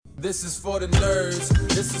This is for the nerds,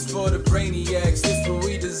 this is for the brainiacs, this what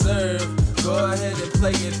we deserve. Go ahead and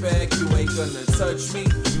play it back, you ain't gonna touch me,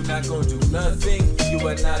 you not gonna do nothing, you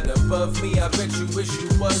are not above me, I bet you wish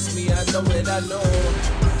you was me, I know it, I know.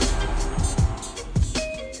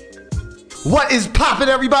 What is poppin',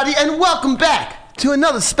 everybody, and welcome back to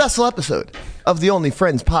another special episode of the Only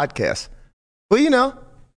Friends podcast. Well, you know,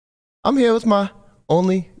 I'm here with my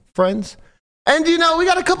only friends, and you know, we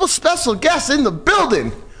got a couple special guests in the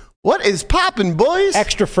building. What is poppin', boys?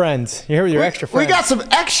 Extra friends. You're here with your extra friends. We got some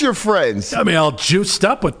extra friends. I mean, all juiced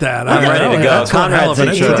up with that. I'm ready to go. Conrad's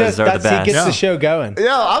intros are the He best. gets the show going.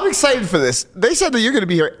 Yeah, I'm excited for this. They said that you're going to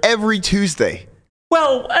be here every Tuesday.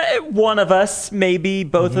 Well, one of us, maybe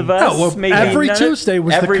both of us. Oh, well, maybe every none. Tuesday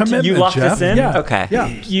was the commitment, You locked Jeff. us in? Yeah. Okay. Yeah.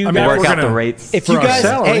 You I mean, work we're out the gonna- rates. If For you our guys,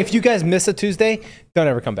 salary. if you guys miss a Tuesday, don't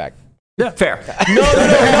ever come back. Fair.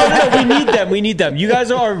 No, we need them. We need them. You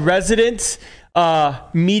guys are our resident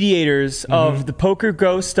mediators of the Poker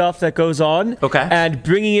Go stuff that goes on. Okay. And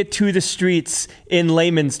bringing it to the streets in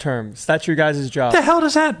layman's terms. That's your guys' job. What the hell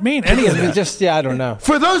does that mean? Any of that? I don't know.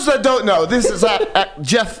 For those that don't know, this is at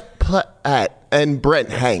Jeff Platt and Brent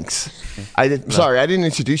Hanks. Sorry, I didn't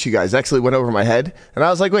introduce you guys. Actually went over my head, and I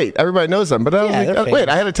was like, wait, everybody knows them, but I was they're like, wait,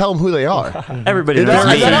 I had to tell them who they are. Everybody You knows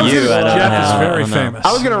know, me I and was you. gonna- Jeff is I very don't know. famous.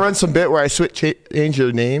 I was gonna run some bit where I change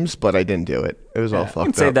their names, but I didn't do it. It was all You can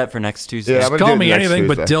fucked save up. that for next Tuesday. Yeah, I'm gonna do Call it me next anything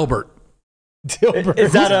but Tuesday. Dilbert.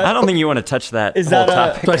 Is that I a, don't think you want to touch that Is whole that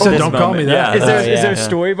a- topic. So I at said, this don't call me moment. that. Yeah, is there a yeah.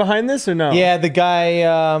 story behind this or no? Yeah, the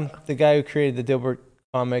guy who created the Dilbert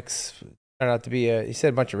comics turned out to be he said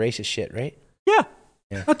a bunch of racist shit, right? Yeah.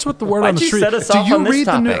 That's what the word Why'd on the you street. set us do off you on this read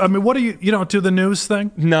the news? topic? I mean, what do you don't do the news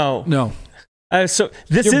thing? No. No. So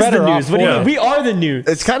this You're is better the off news. What do you for mean? it. We are the news.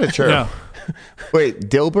 It's kind of true. Yeah. Wait,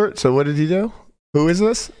 Dilbert. So what did he do? Who is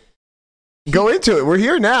this? Go into it. We're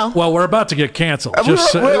here now. Well, we're about to get canceled. We're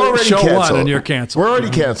Just already show canceled. one and you're canceled. We're already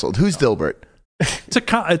canceled. Who's Dilbert? It's a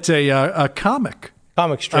comic.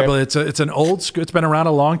 Comic I strip. believe it's an old school. It's been around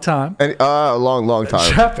a long time. And, a long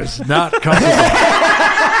time. Jeff is not comfortable.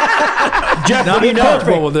 Jeff, Not what do you know?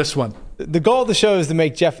 comfortable with this one. The goal of the show is to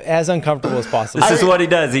make Jeff as uncomfortable as possible. This is what he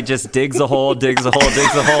does. He just digs a hole, digs a hole,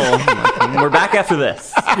 digs a hole. We're back after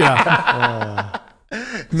this. Yeah.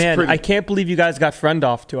 Man, I can't believe you guys got friend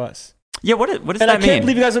off to us. Yeah, what does And that I mean? can't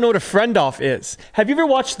believe you guys don't know what a friend off is. Have you ever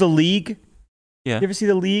watched The League? Yeah. You ever see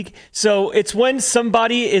The League? So it's when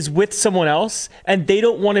somebody is with someone else and they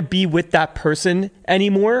don't want to be with that person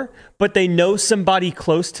anymore, but they know somebody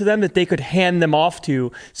close to them that they could hand them off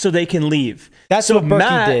to so they can leave. That's so what Berkey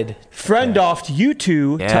Matt did. friend offed you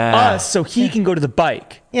two to Yeah. us so he can go to the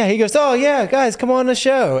bike. Yeah, he goes, oh yeah, guys, come on the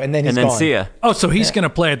show, and then he's And then gone. see ya. Oh, so he's going to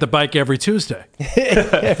play at the bike every Tuesday.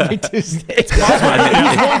 every Tuesday. He's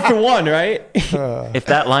 1 for 1, right? If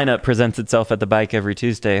that lineup presents itself at the bike every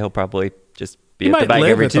Tuesday, he'll probably just be He at the might bike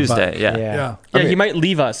live every at the Tuesday. bike. Yeah. Yeah. Yeah. Yeah, he might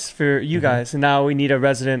leave us for you guys, and now we need a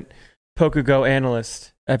resident Poker Go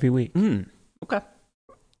analyst every week. Okay. Fine.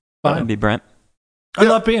 That'd be Brent. I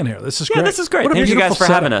love being here. This is great. Yeah, this is great. What a Thank you guys beautiful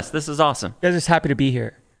for having setup. us. This is awesome. You guys are just happy to be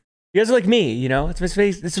here. You guys are like me, you know? This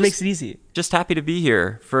makes it easy. Just happy to be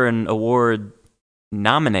here for an award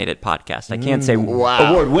nominated podcast. I can't say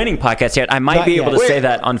Wow. award winning podcast yet. I might Not be yet. able to Wait, say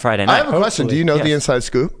that on Friday I night. have a question. Do you know the Yes. inside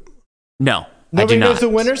scoop? No, I Nobody do not. knows the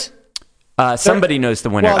winners. Somebody knows the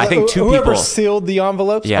winner. Well, I think two whoever people. sealed the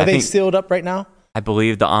envelopes. Yeah, are I they think- sealed up right now? I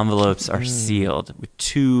believe the envelopes are sealed with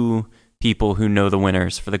two people who know the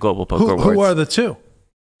winners for the Global Poker Awards. Who are the two?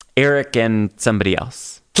 Eric and somebody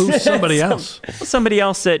else. Who's somebody else? Somebody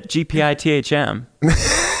else at GPI THM.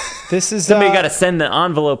 This is Somebody got to send the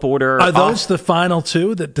envelope order. Are those off. the final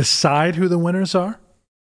two that decide who the winners are?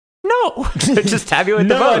 No, just tabulate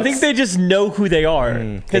the No, votes. I think they just know who they are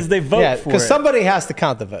because they vote yeah, for it. because somebody has to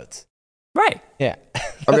count the votes. right. Yeah,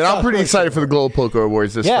 I mean, I'm pretty excited for the Global Poker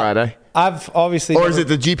Awards this Yeah. Friday. I've obviously. Or is it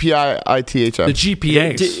the GPI ITHM? The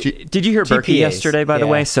GPAs. Did you hear Berkey GPAs, yesterday, by the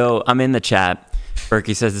yeah. way? So I'm in the chat.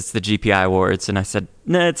 Berkey says it's the GPI Awards, and I said,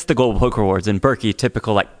 nah, it's the Global Poker Awards. And Berkey,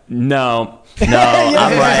 typical, like, no, I'm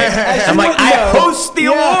right. I'm like, I host the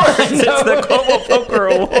awards. It's the Global Poker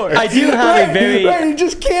Awards. I do have a very Right, you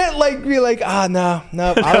just can't be like, no,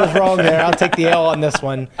 I was wrong there. I'll take the L on this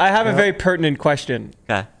one. I have a very pertinent question.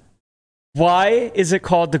 Okay. Why is it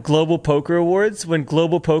called the Global Poker Awards when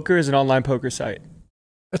Global Poker is an online poker site?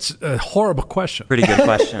 That's a horrible question. Pretty good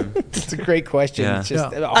question. It's a great question. Yeah. It's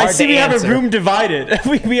just Yeah. hard I see to we have answer. a room divided.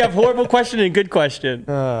 we have horrible question and good question.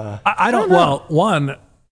 I don't. Well, one.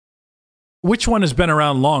 Which one has been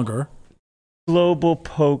around longer? Global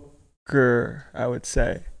Poker, I would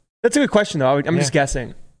say. That's a good question, though. I'm just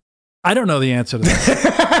guessing. I don't know the answer to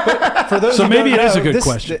that. For those So who maybe don't it is know, a good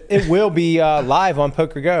question. It will be live on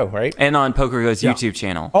Poker Go, right? And on Poker Go's Yeah. YouTube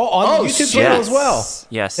channel. Oh, on the YouTube channel as well.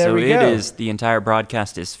 Yes, There so we it go. is, the entire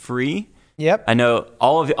broadcast is free. Yep. I know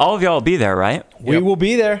all of y'all will be there, right? We will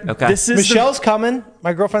be there. Okay. This is Michelle's coming.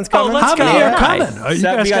 My girlfri's coming. let's How go. many are Nice. coming? You We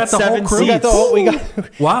guys got got the whole 7 crew? We got the whole.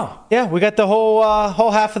 Wow. Yeah, we got the whole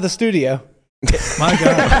half of the studio. My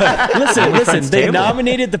God. listen. friend's They table.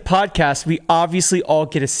 nominated the podcast. We obviously all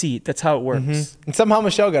get a seat. That's how it works. And somehow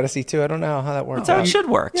Michelle got a seat too. I don't know how that works. That's how it should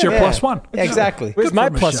work. It's your Yeah. plus one. Yeah, exactly. Where's Good my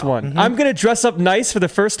for plus Michelle. one? I'm gonna dress up nice for the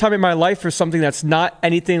first time in my life for something that's not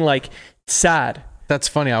anything like sad. That's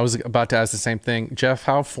funny. I was about to ask the same thing. Jeff,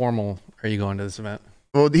 how formal are you going to this event?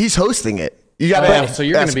 Well, he's hosting it. You got to Oh, have. so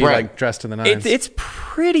you're going ask to be Brent. like dressed to the nines. It's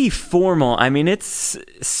pretty formal. I mean, it's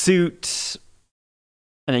suit,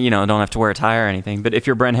 and don't have to wear a tie or anything. But if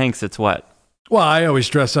you're Brent Hanks, it's what? Well, I always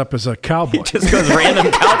dress up as a cowboy. Just goes random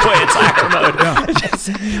cowboy attire mode. Just,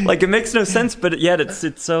 like it makes no sense, but yet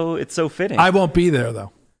it's so fitting. I won't be there,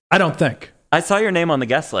 though. I don't think. I saw your name on the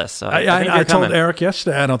guest list, so I think I you're told coming. Eric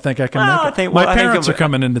yesterday I don't think I can Well, make it. I think- My well, I think parents you'll- are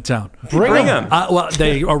coming into town. Bring him. Well,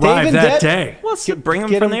 they arrived and that Deb? day. Well, bring him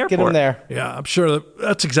Get from him, the airport. get him there. Yeah, I'm sure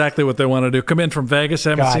that's exactly what they want to do. Come in from Vegas. I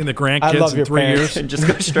haven't God, seen the I grandkids love in your 3 parents. years. And just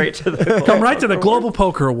go straight to the. Come right to the Global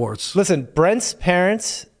Poker Awards. Listen, Brent's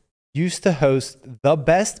parents used to host the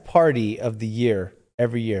best party of the year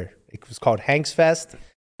every year. It was called Hanks Fest.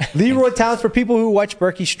 Leroy Towns, for people who watch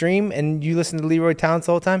Berkey stream and you listen to Leroy Towns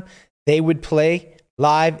the whole time, they would play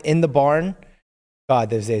live in the barn. God,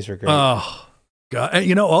 those days were great. Oh, God.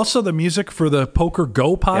 And, also the music for the Poker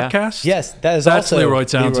Go podcast. Yes, that is That's also Leroy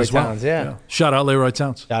Towns Leroy as well. Towns, yeah. Shout out Leroy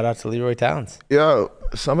Towns. Shout out to Leroy Towns. Yo,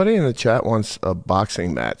 somebody in the chat wants a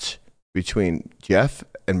boxing match between Jeff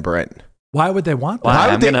and Brent. Why would they want that? Wow. Why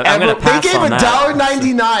I'm would they gonna- I'm ever? gonna pass They gave on that.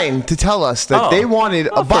 $1.99 to tell us that Oh. they wanted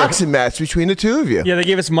a boxing match between the two of you. Yeah, they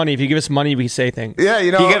gave us money. If you give us money, we say things. Yeah, If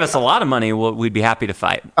you give us a lot of money, we'd be happy to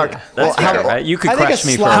fight. Okay. That's Well, fair, right? You could I think crush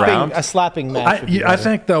me for a slapping, round. a slapping match. would be I better.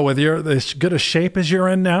 think, though, with as good a shape as you're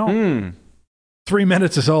in now, Hmm. 3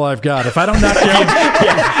 minutes is all I've got. If I don't knock you out,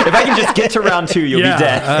 Yeah, if I can just get to round 2, you'll yeah, be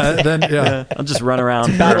dead. then yeah. I'll just run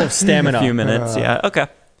around battle for of stamina. a few minutes. Yeah, okay.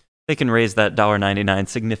 They can raise that $1.99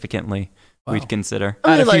 significantly. We'd consider.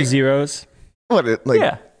 I mean, Add a few like, zeros. like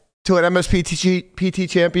to an PT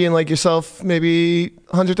champion like yourself, maybe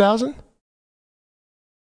 100,000.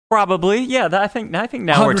 Probably. Yeah, I think now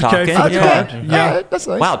we're 100K talking. for the Yeah. card. Yeah, all right, that's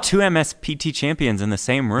nice. Wow, 2 MSPT champions in the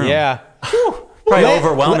same room. Yeah. Probably Lan-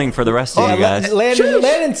 overwhelming for the rest of you guys.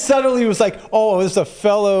 Landon suddenly was like, "Oh, it was a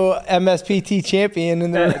fellow MSPT champion,"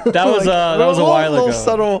 and That was a while little ago.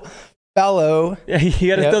 subtle fellow. Yeah, you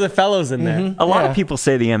got to Yep. throw the fellows in there. A lot Yeah. of people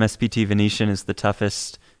say the MSPT Venetian is the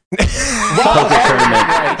toughest poker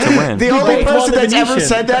tournament to win. The only both won person the that's ever Venetian.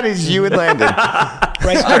 said that is you and Landon.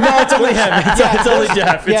 Right? No, it's only him. It's only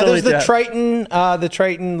Jeff. It's Yeah, only there's the Jeff. Triton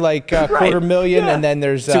like $250,000, and then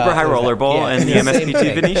there's Super High there's Roller that- Bowl yeah, and the same MSPT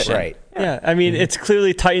thing. Venetian. Right? Yeah, I mean, it's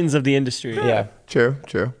clearly titans of the industry. Yeah. True.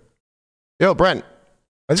 Yo, Brent.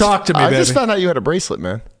 Talk to me, I just baby. found out you had a bracelet,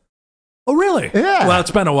 man. Oh, really? Yeah. Well,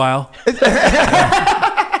 it's been a while.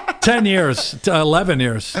 10 years, 11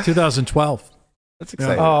 years, 2012. That's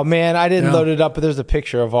exciting. Oh man, I didn't Yeah. load it up, but there's a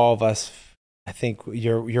picture of all of us. I think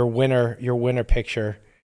your winner picture.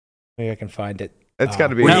 Maybe I can find it. It's got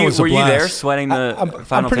to be. Were, That you, was a were you there blast. sweating the I'm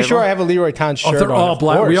final pretty table? sure I have a Leroy Towns Oh, shirt they're on. all of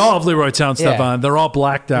black. We course. all have Leroy Town stuff Yeah. on. They're all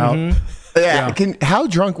blacked out. Yeah. Yeah. How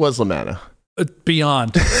drunk was Lamanna?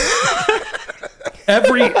 Beyond.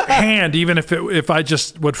 Every hand, even if I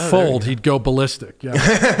just would fold, he'd go ballistic. Yeah.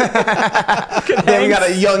 Then we got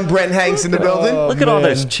a young Brent Hanks in the building. Look at all man.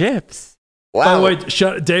 those chips. By the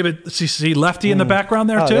Wow. way, David, see Lefty in the background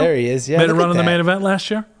there Oh, too? there he is. Yeah, Made a look run at in the that. main event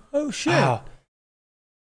last year. Oh shit! Wow.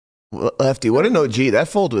 Lefty, what an OG. That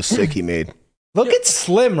fold was sick he made. Look at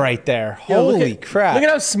Slim right there. Yeah, look Holy at- crap. Look at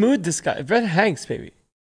how smooth this guy. Brent Hanks, baby.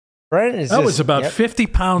 Brent is That just, was about yep. 50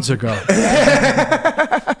 pounds ago.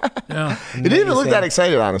 Yeah. He didn't even look that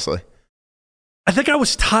excited, honestly. I think I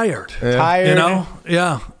was tired. tired. You know?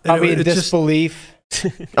 Yeah. Probably in It just- disbelief.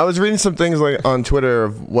 I was reading some things like on Twitter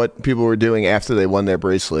of what people were doing after they won their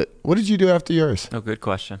bracelet. What did you do after yours? Oh, good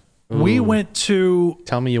question. we went to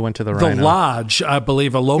Tell me you went to the the Rhino. Lodge, I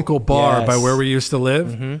believe, a local bar Yes. by where we used to live.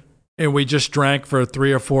 Mm-hmm. And we just drank for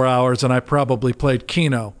 3 or 4 hours, and I probably played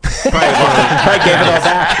Keno. Probably gave it all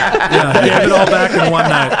back. Yeah, gave it all back in one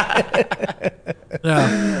night.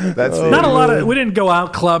 Yeah, That's not a lot of. We didn't go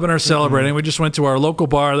out clubbing or celebrating. We just went to our local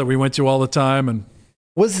bar that we went to all the time, and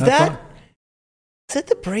Was That's that fine. is that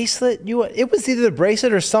the bracelet you? It was either the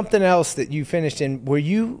bracelet or something else that you finished in. Were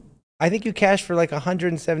you? I think you cashed for like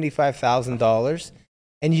 $175,000,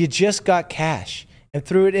 and you just got cash and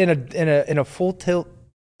threw it in a full tilt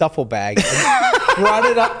duffel bag and brought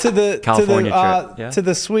it up to the California trip. Yeah. to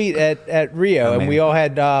the suite at Rio, and we all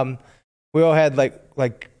had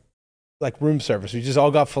like room service. We just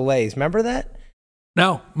all got fillets. Remember that?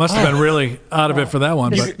 No, must have been really out of it for that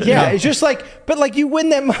one. But Yeah, it's just like, but like you win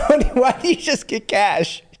that money, why do you just get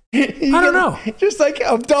cash? I don't know. Just like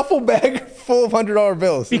a duffel bag full of $100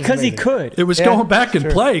 bills. Because he could. it was going back in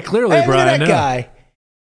play, clearly, Hey, look at Brian. that yeah. guy.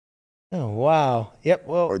 Oh wow! Yep.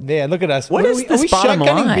 Well, yeah. Look at us. What is are this we bottom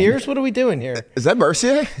shotgunning line? beers? What are we doing here? Is that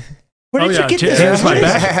Mercier? Where did Oh, yeah, you get James, this? here's my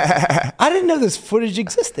footage? bag. I didn't know this footage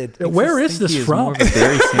existed. Where is this from?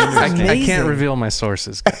 Barry Sanders. I Amazing. can't reveal my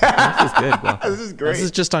sources. This is good. Well, This is great. This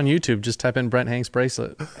is just on YouTube. Just type in Brent Hanks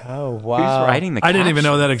bracelet. Oh who's wow! writing the I didn't even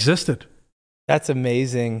know caption? that existed. That's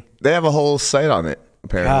amazing. They have a whole site on it,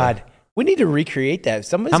 apparently. God, we need to recreate that.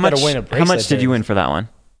 Somebody's How got much? to win a bracelet. How much did you win for that one?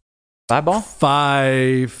 5 ball?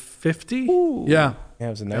 $5.50. Yeah. Yeah, it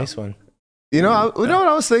was a nice one. You know what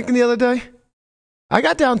I was thinking the other day? I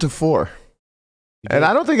got down to 4. And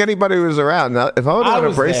I don't think anybody was around. Now, if I would I have won a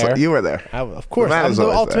was bracelet, there. you were there. Of course, Lamanna's I'm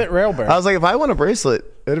the always ultimate there. railbird. I was like, if I won a bracelet,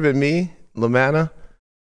 it would have been me, Lamanna,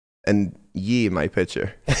 and Yee in my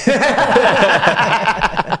picture. It's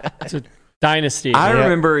a dynasty. I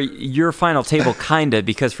remember your final table, kinda,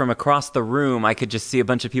 because from across the room, I could just see a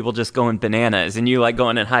bunch of people just going bananas, and you like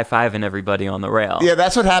going and high fiving everybody on the rail. Yeah,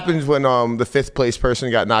 that's what happened when the 5th place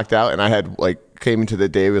person got knocked out, and I had came into the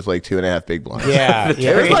day with like 2.5 big blinds. yeah, It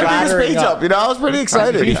was my biggest Laddering pay up. jump. You know, I was pretty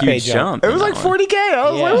excited. Pretty Pay huge jump. jump. It was like 40K. I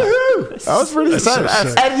was like, woohoo! I was pretty excited. so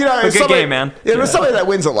sick. And you know, A it's good somebody- game, man. It was somebody that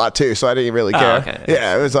wins a lot too, so I didn't really care. okay.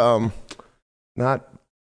 Yeah, it was not.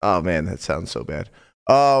 Oh man, that sounds so bad.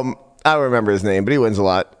 I don't remember his name, but he wins a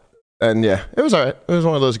lot. And yeah, it was all right. It was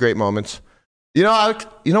one of those great moments. You know,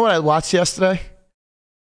 you know what I watched yesterday?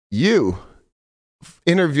 You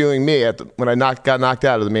interviewing me when I got knocked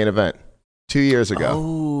out of the main event 2 years ago.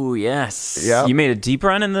 Oh, yes. Yep. You made a deep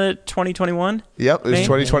run in the 2021? Yep, it was Main?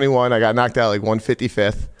 2021. I got knocked out like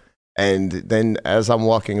 155th, and then as I'm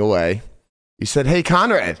walking away, you said, "Hey,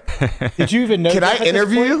 Conrad, Did you even know? can Jeff I at this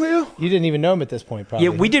interview point? you?" You didn't even know him at this point, probably.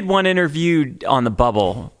 Yeah, we did one interview on the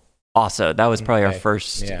bubble also. That was probably our Okay.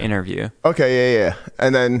 first Yeah. interview. Okay, yeah.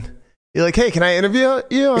 And then you're like, "Hey, can I interview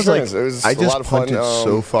you?" I was like, It was I a just lot of fun, punted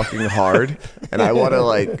so fucking hard, and I want to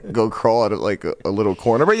like go crawl out of like a little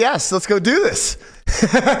corner. But yes, let's go do this.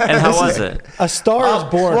 And how was it? A star is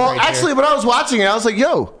born. Well, right actually, here. when I was watching it, I was like,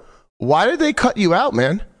 "Yo, why did they cut you out,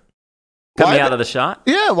 man? Cut Why me did- out of the shot?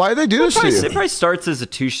 Yeah, why did they do this to It you?" probably starts as a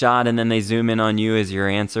 2-shot, and then they zoom in on you as you're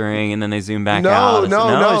answering, and then they zoom back No, out.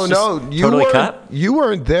 no. You Totally weren't, cut? You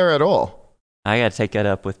weren't there at all. I got to take that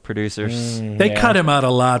up with producers. They cut him out a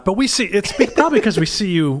lot, but we see it's probably because we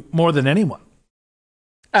see you more than anyone,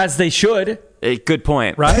 As they should. Good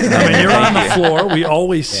point. right? I mean, you're on the floor. We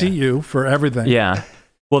always see you for everything. Yeah.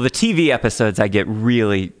 Well, the TV episodes I get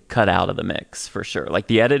really cut out of the mix for sure. Like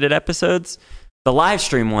the edited episodes, the live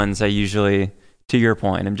stream ones I usually, to your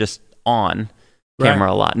point, I'm just on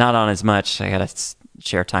camera a lot. Not on as much. I got to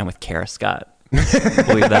share time with Kara Scott.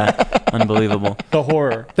 Believe that? Unbelievable. The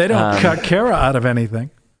horror. They don't cut Kara out of anything.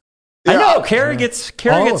 I know. Kara gets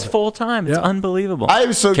All of it. full time. It's Yeah. unbelievable. I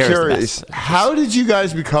am so Kara's the curious. best. How did you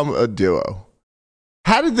guys become a duo?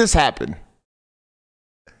 How did this happen?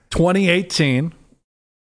 2018,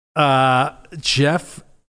 Jeff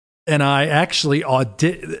and I actually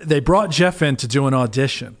they brought Jeff in to do an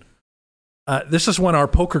audition. This is when our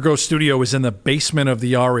Poker Go studio was in the basement of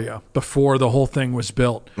the Aria before the whole thing was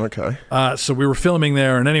built. Okay. So we were filming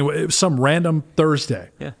there, and anyway, it was some random Thursday.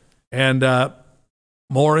 Yeah. And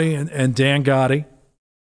Maury and Dan Gotti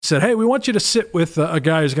said, "Hey, we want you to sit with a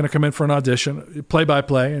guy who's going to come in for an audition, play by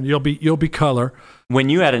play, and you'll be color." When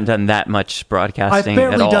you hadn't done that much broadcasting I've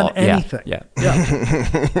barely at all. done anything. Yeah.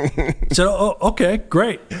 So, okay,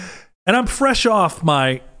 great. And I'm fresh off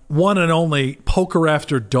my one and only Poker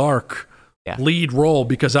After Dark lead role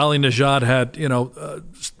because Ali Najad had,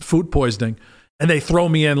 food poisoning. And they throw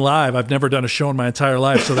me in live. I've never done a show in my entire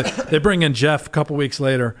life. So they bring in Jeff a couple weeks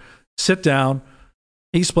later, sit down.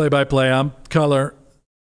 He's play-by-play. I'm color.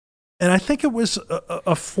 And I think it was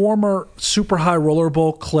a former Super High Roller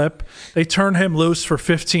Bowl clip. They turn him loose for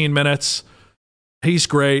 15 minutes. He's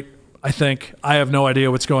great, I think. I have no idea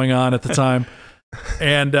what's going on at the time.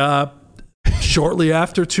 And shortly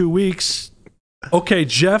after 2 weeks, okay,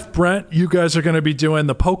 Jeff, Brent, you guys are going to be doing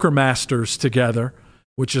the Poker Masters together,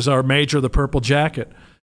 which is our major, the Purple Jacket.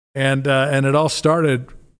 And it all started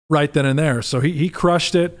right then and there. So he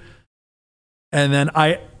crushed it. And then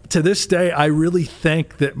to this day, I really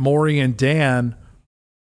think that Maury and Dan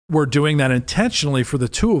we're doing that intentionally for the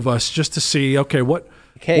two of us, just to see, okay, what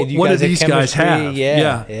do these guys have?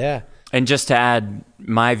 Yeah. And just to add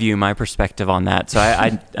my perspective on that. So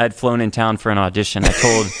I'd flown in town for an audition. I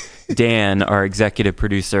told Dan, our executive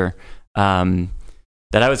producer,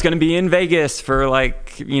 that I was going to be in Vegas for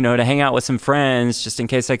to hang out with some friends just in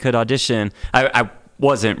case I could audition. I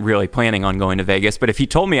wasn't really planning on going to Vegas, but if he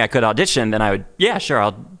told me I could audition, then I would,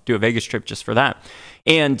 I'll do a Vegas trip just for that.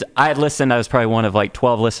 And I had listened. I was probably one of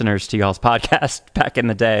 12 listeners to y'all's podcast back in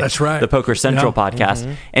the day. That's right. The Poker Central podcast.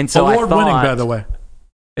 Mm-hmm. And so award-winning, by the way.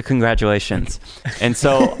 Congratulations. And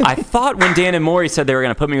so I thought when Dan and Maury said they were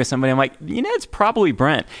going to put me with somebody, I'm like, it's probably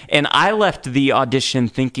Brent. And I left the audition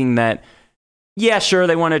thinking that, sure,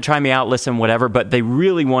 they wanted to try me out, listen, whatever, but they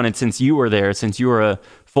really wanted, since you were there, since you were a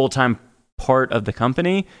full-time part of the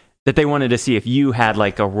company, that they wanted to see if you had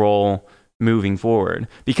a role moving forward.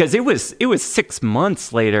 Because it was 6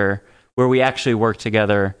 months later where we actually worked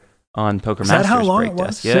together on Poker Masters. Is that how long Break it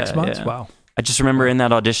was? Desk. 6 months? Yeah. Wow. I just remember in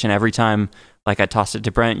that audition, every time I tossed it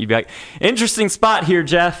to Brent, you'd be like, interesting spot here,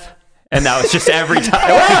 Jeff. And that was just every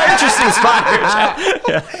time. Interesting spot here, Jeff.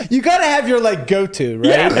 Yeah. You got to have your go-to, right?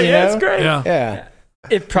 Yeah, it's great. Yeah.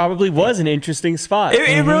 It probably was an interesting spot.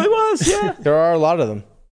 It really was, yeah. There are a lot of them.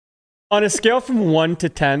 On a scale from 1 to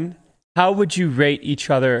 10, how would you rate each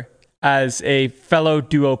other as a fellow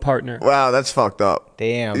duo partner? Wow, that's fucked up.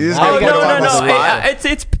 Damn. You just Oh, gotta go off the spot.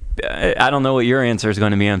 It's I don't know what your answer is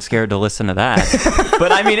going to be. I'm scared to listen to that.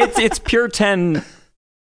 But I mean, it's pure 10.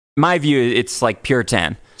 My view, it's pure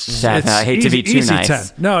 10. I hate to be too nice.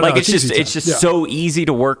 10. No, it's just so easy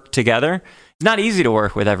to work together. It's not easy to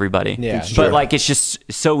work with everybody. Yeah, but it's just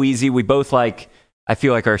so easy. We both I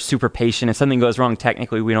feel are super patient. If something goes wrong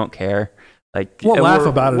technically, we don't care. We'll laugh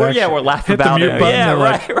about it. We'll laugh about it. Yeah,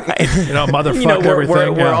 right. Motherfuck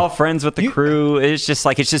everything. We're all friends with the crew. It's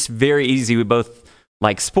just very easy. We both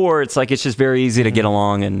like sports. It's just very easy to get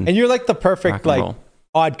along. And you're the perfect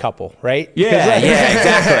odd couple, right? Yeah,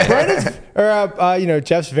 exactly. Brent is,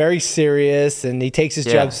 Jeff's very serious and he takes his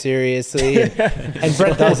job seriously, and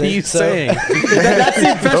Brent doesn't. What are you saying? That's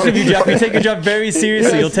the impression of you, Jeff. You take your job very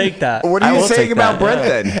seriously. You'll take that. What are you saying about Brent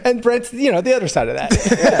then? And Brent's, the other side of that.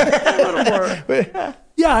 A little more.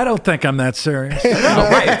 Yeah, I don't think I'm that serious.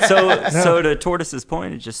 Right. So to Tortoise's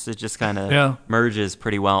point, it just kind of merges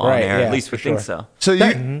pretty well on there. At least we think so. So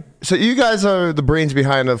you guys are the brains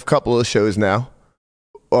behind a couple of shows now.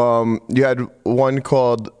 You had one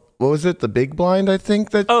called, what was it? The Big Blind, I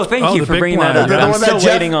think. Thank you for bringing that up. I'm still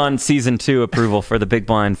waiting on season 2 approval for The Big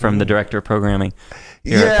Blind from the director of programming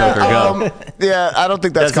here at Poker Go. I don't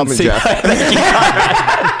think that's coming, Jeff.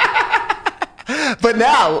 But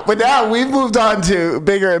now we've moved on to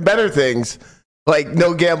bigger and better things, like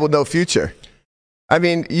No Gamble, No Future. I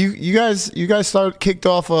mean, you guys kicked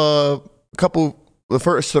off the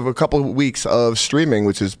first of a couple of weeks of streaming,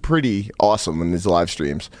 which is pretty awesome in these live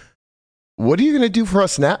streams. What are you going to do for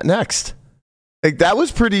us next? That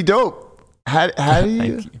was pretty dope. How do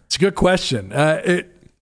you? It's a good question.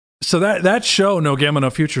 So that show, No Gamble, No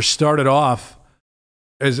Future, started off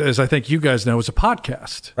as I think you guys know, as a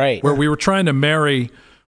podcast, right? Where we were trying to marry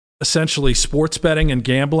essentially sports betting and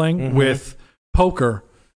gambling with poker.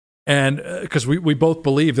 And because we both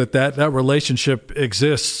believe that relationship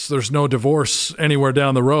exists, there's no divorce anywhere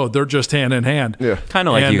down the road. They're just hand in hand. Yeah, kind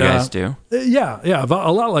of like you guys do. Yeah,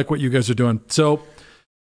 a lot like what you guys are doing. So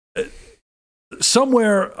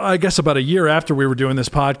somewhere, I guess about a year after we were doing this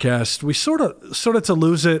podcast, we sort of to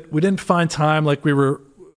lose it. We didn't find time like we were,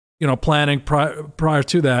 planning prior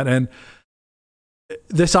to that, and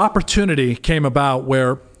this opportunity came about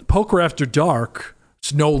where Poker After Dark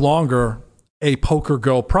is no longer a Poker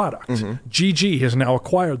Go product. GG has now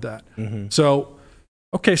acquired that. So,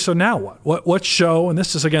 okay, so now what? What show? And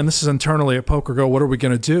this is internally at Poker Go. What are we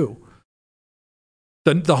going to do?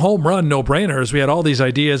 The home run, no brainer, is we had all these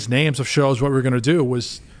ideas, names of shows. What we were going to do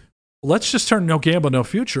was, let's just turn No Gamble, No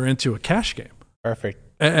Future into a cash game. Perfect.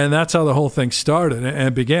 And that's how the whole thing started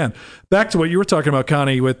and began. Back to what you were talking about,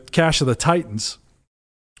 Connie, with Cash of the Titans.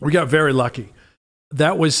 We got very lucky.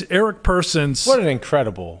 That was Eric Persons. What an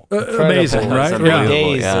incredible amazing, right?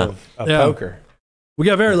 Days of poker. We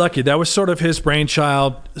got very lucky. That was sort of his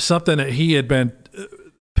brainchild, something that he had been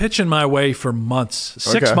pitching my way for months,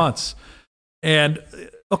 6 months. And,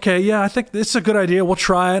 I think it's a good idea. We'll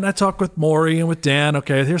try it. And I talked with Maury and with Dan.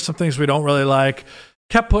 Okay, here's some things we don't really like.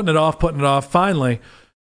 Kept putting it off. Finally,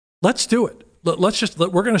 let's do it. We're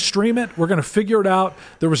going to stream it. We're going to figure it out.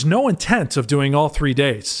 There was no intent of doing all 3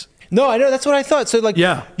 days. No, I know. That's what I thought. So,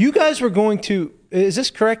 you guys were going to, is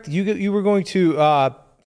this correct? You were going to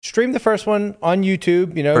stream the first one on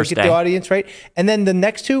YouTube, First get day. the audience, right? And then the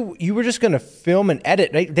next two, you were just going to film and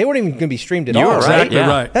edit, right? They weren't even going to be streamed at You all, were right? exactly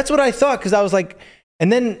right. That's what I thought, because I was like,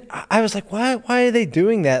 and then I was like, why are they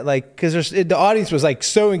doing that? Like, because the audience was like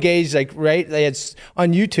so engaged, like, right? They had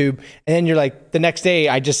on YouTube, and then you're like, the next day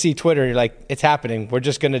I just see Twitter, and you're like, it's happening. We're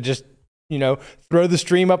just going to just, throw the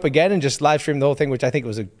stream up again and just live stream the whole thing, which I think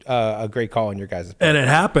was a great call on your guys' part. And it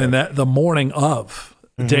happened that the morning of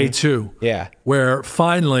day 2. Yeah. Where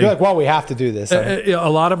finally, You're like, well, we have to do this. a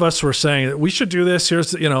lot of us were saying that we should do this.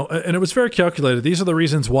 Here's, and it was very calculated. These are the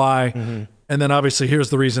reasons why. And then obviously here's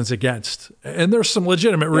the reasons against. And there's some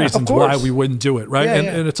legitimate reasons why we wouldn't do it, right? Yeah,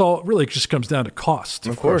 and it's all really just comes down to cost.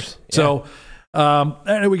 Of course. Yeah. So,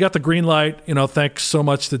 and we got the green light. Thanks so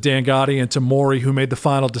much to Dan Gotti and to Maury, who made the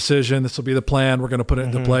final decision. This will be the plan. We're going to put it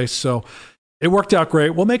into place. So it worked out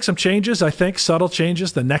great. We'll make some changes, I think, subtle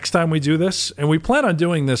changes the next time we do this. And we plan on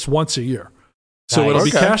doing this once a year. So it'll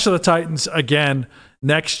be Cash of the Titans again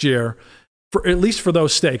next year, at least for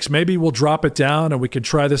those stakes. Maybe we'll drop it down and we can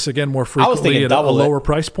try this again more frequently at a lower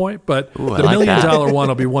price point. But the $1 million one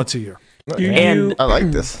will be once a year. I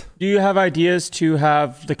like this. Do you have ideas to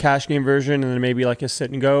have the cash game version and then maybe like a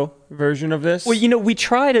sit and go version of this? Well, we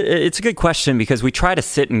tried. It's a good question because we try to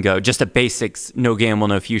sit and go, just a basics, no gamble,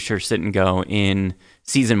 no future sit and go in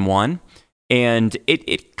season 1. And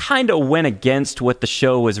it kind of went against what the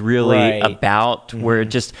show was really about, where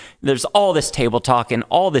there's all this table talk and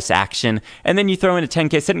all this action. And then you throw in a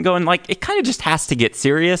 10K sit and go, and like, it kind of just has to get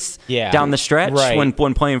serious down the stretch when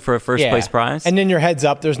playing for a first place prize. And then your heads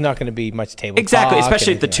up, there's not going to be much table Exactly, talk.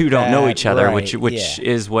 especially if the two don't know each other, which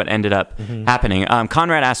is what ended up happening.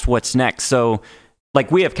 Conrad asked what's next. So,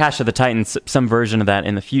 like, we have Cash of the Titans, some version of that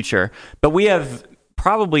in the future. But we have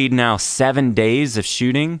probably now 7 days of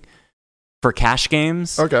shooting for cash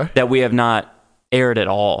games that we have not aired at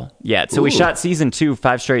all yet. So we shot season 2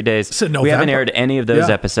 5 straight days. We haven't aired any of those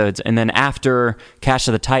episodes. And then after Cash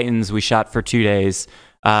of the Titans, we shot for 2 days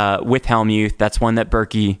with Helmuth. That's one that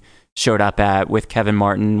Berkey showed up at, with Kevin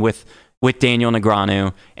Martin, with Daniel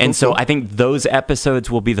Negreanu. And so I think those episodes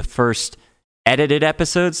will be the first edited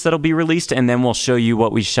episodes that'll be released, and then we'll show you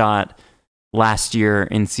what we shot last year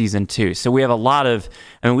in season 2. So we have a lot of,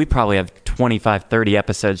 we probably have 25, 30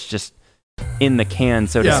 episodes just in the can,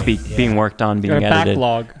 so to speak, being worked on, being edited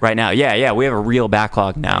backlog right now. We have a real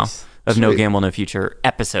backlog now of No Gamble, No Future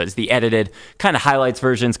episodes. The edited kind of highlights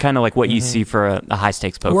versions, kind of like what you see for a high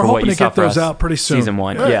stakes poker. We're what hoping you to get those out pretty soon. Season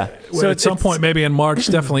 1, So at some point, maybe in March,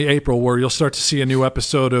 definitely April, where you'll start to see a new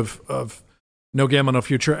episode of No Gamble, No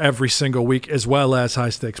Future every single week, as well as high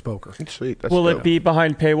stakes poker. Sweet. Will it be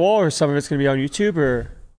behind paywall, or some of it's going to be on YouTube, or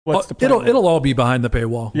what's the plan? It'll all be behind the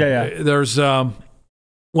paywall. Yeah. There's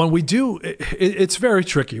when we do, it's very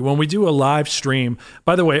tricky. When we do a live stream,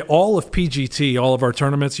 by the way, all of PGT, all of our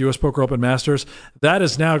tournaments, US Poker Open Masters, that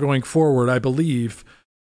is now going forward, I believe,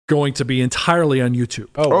 going to be entirely on YouTube.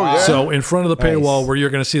 Oh, wow. So in front of the paywall, where you're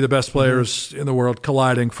going to see the best players in the world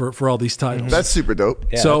colliding for all these titles. That's super dope.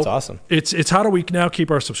 Yeah, so that's awesome. It's how do we now keep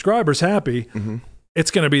our subscribers happy? It's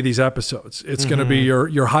going to be these episodes. It's going to be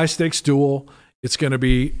your high stakes duel. It's going to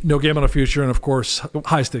be No Gamble, No Future, and of course,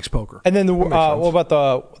 high stakes poker. And then what about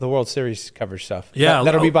the World Series coverage stuff? Yeah,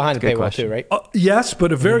 that'll be behind the paywall question. too, right? Yes,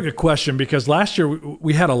 but a very good question, because last year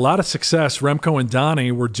we had a lot of success. Remco and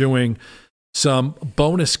Donnie were doing some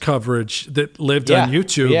bonus coverage that lived on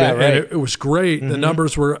YouTube, and it was great. The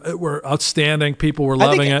numbers were outstanding. People were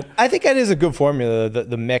loving it. I think that is a good formula.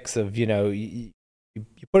 The mix of you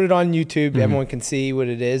put it on YouTube, everyone can see what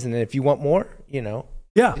it is, and then if you want more,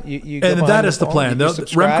 Yeah, you go and that is the plan.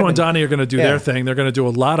 Remco and Donnie are going to do their thing. They're going to do a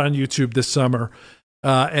lot on YouTube this summer.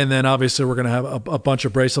 And then obviously we're going to have a bunch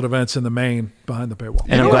of bracelet events in the main behind the paywall.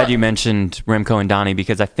 And I'm glad you mentioned Remco and Donnie,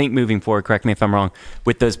 because I think moving forward, correct me if I'm wrong,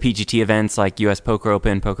 with those PGT events like US Poker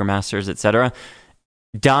Open, Poker Masters, etc.,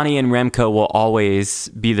 Donnie and Remco will always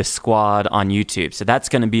be the squad on YouTube. So that's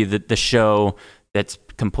going to be the show that's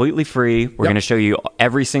completely free. We're going to show you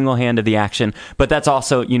every single hand of the action, but that's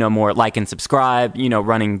also, more like and subscribe,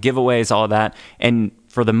 running giveaways, all of that. And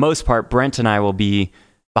for the most part, Brent and I will be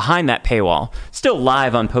behind that paywall, still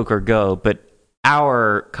live on Poker Go, but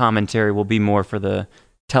our commentary will be more for the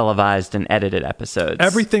televised and edited episodes.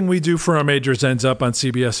 Everything we do for our majors ends up on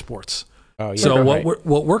CBS Sports. Oh, yeah.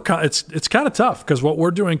 So it's kind of tough, because what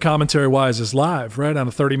we're doing commentary wise is live, right, on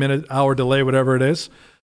a 30-minute hour delay, whatever it is.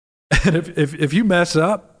 And if you mess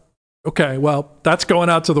up, okay, well, that's going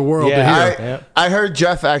out to the world to hear. I heard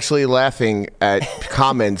Jeff actually laughing at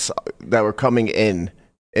comments that were coming in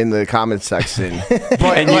in the comments section. But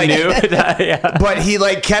And you knew that, yeah. But he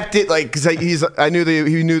like kept it like because I knew that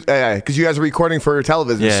he knew because you guys are recording for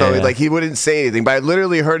television, Yeah, so yeah. like he wouldn't say anything. But I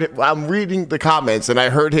literally heard it. I'm reading the comments and I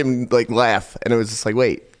heard him like laugh, and it was just like,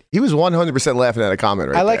 wait, he was 100% laughing at a comment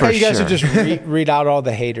right I like there. how you guys sure. would just read out all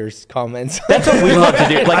the haters' comments. That's what we love to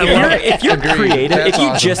do. Like if you're creative, That's if you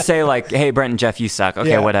awesome. just say like, "Hey, Brent and Jeff, you suck," okay,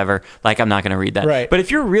 Yeah. whatever. Like I'm not going to read that. Right. But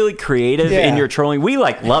if you're really creative Yeah. in your trolling, we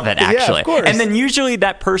like love it of actually. course. And then usually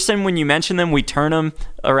that person, when you mention them, we turn them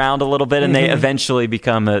around a little bit, and they eventually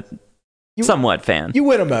become a somewhat fan. You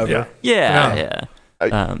win them over. Yeah.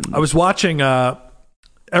 Yeah. I was watching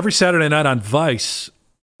every Saturday night on Vice,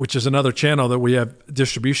 which is another channel that we have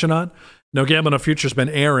distribution on. No Gambling, No Future's been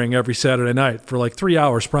airing every Saturday night for like 3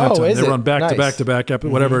 hours prime Oh, time. is They it? run back to Nice. back to back,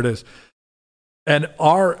 whatever it is. And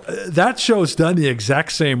that show's done the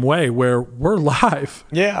exact same way, where we're live.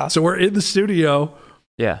 Yeah. So we're in the studio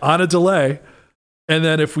Yeah. on a delay. And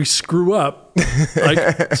then if we screw up,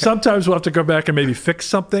 like sometimes we'll have to go back and maybe fix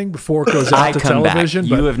something before it goes out I to come television.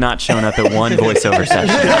 back. You but have not shown up at one voiceover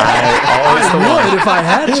session. I would if I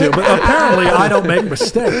had to, but apparently I don't make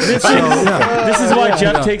mistakes. So, yeah. This is why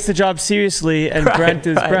Jeff takes the job seriously and Brent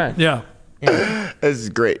is Brent. Yeah. This is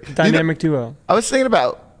great. Dynamic duo. I was thinking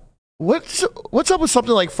about what's up with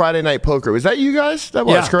something like Friday Night Poker. Was that you guys? That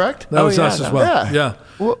was Yeah. correct. That was us as well. Yeah. Yeah.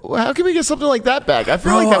 How can we get something like that back? I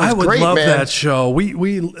feel like Bro, that was I would great, love man. that show.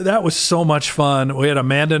 We that was so much fun. We had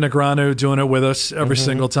Amanda Negreanu doing it with us every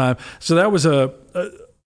single time. So that was a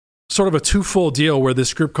sort of a twofold deal where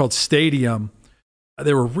this group called Stadium,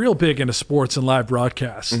 they were real big into sports and live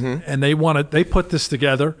broadcasts, and they put this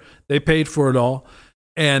together. They paid for it all,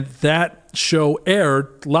 and that show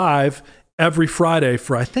aired live every Friday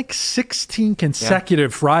for I think 16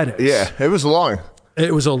 consecutive Fridays. Yeah, it was long.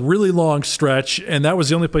 It was a really long stretch, and that was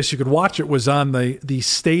the only place you could watch it was on the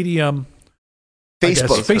Stadium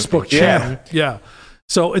Facebook channel. Yeah.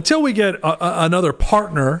 So until we get another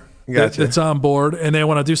partner Gotcha. that's on board and they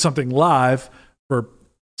want to do something live for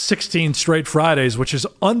 16 straight Fridays, which is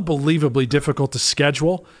unbelievably difficult to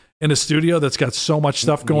schedule in a studio that's got so much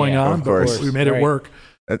stuff going on. of course. But we made it Right. work.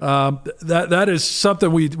 That is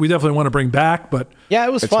something we definitely want to bring back, but Yeah,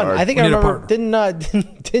 it was fun. hard. I think We I need a remember. partner.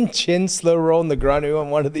 Didn't Chin slow roll Negreanu on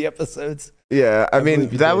one of the episodes? Yeah, I mean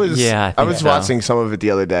believe you that did. was. Yeah, I I think was so. watching some of it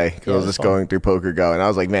the other day because I was it was just fun. going through Poker Go, and I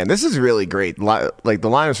was like, man, this is really great. Like the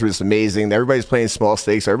lineups were just amazing. Everybody's playing small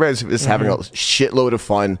stakes. Everybody's just having a shitload of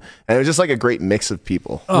fun, and it was just like a great mix of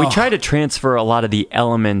people. We try to transfer a lot of the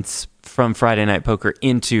elements from Friday Night Poker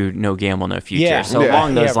into No Gamble, No Future. Yeah. So Yeah.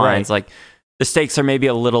 along those Yeah, lines, right. like the stakes are maybe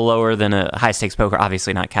a little lower than a high stakes poker.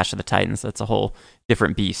 Obviously not Cash of the Titans. That's a whole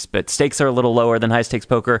different beast. But stakes are a little lower than high stakes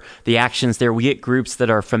poker. The actions there, we get groups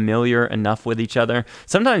that are familiar enough with each other.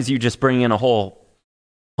 Sometimes you just bring in a whole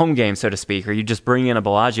home game, so to speak, or you just bring in a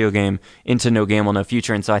Bellagio game into No Gamble, No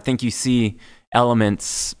Future. And so I think you see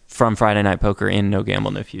elements from Friday Night Poker in No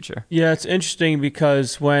Gamble, No Future. Yeah, it's interesting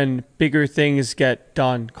because when bigger things get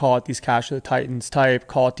done, call it these Cash of the Titans type,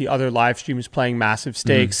 call it the other live streams playing massive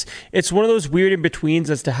stakes, it's one of those weird in-betweens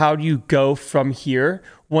as to how do you go from here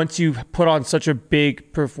once you've put on such a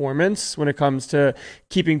big performance when it comes to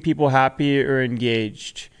keeping people happy or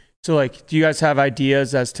engaged. So, like, do you guys have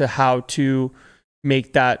ideas as to how to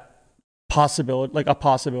make that possibility, like a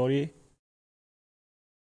possibility?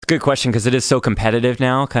 Good question, because it is so competitive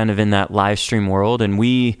now, kind of in that live stream world. And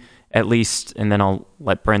we, at least, and then I'll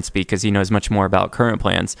let Brent speak because he knows much more about current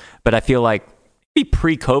plans. But I feel like maybe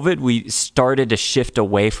pre-COVID, we started to shift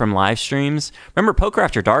away from live streams. Remember, Poker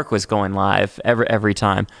After Dark was going live every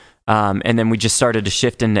time. And then we just started to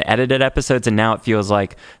shift into edited episodes. And now it feels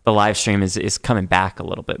like the live stream is coming back a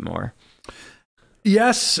little bit more.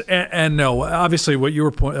 yes and no. Obviously, what you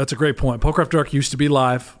were that's a great point. Poker After Dark used to be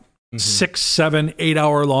live. 6, 7, 8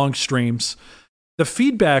 hour long streams. The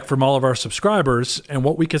feedback from all of our subscribers and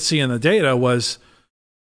what we could see in the data was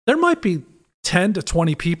there might be 10 to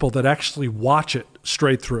 20 people that actually watch it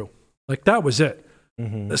straight through. Like that was it.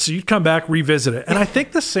 So you'd come back, revisit it. And I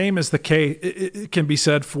think the same is the case. It can be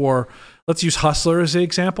said for, let's use Hustler as the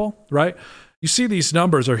example, right? You see these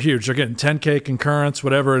numbers are huge. They're getting 10K concurrence,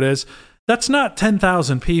 whatever it is. That's not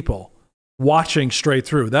 10,000 people watching straight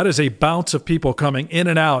through. That is a bounce of people coming in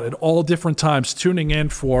and out at all different times, tuning in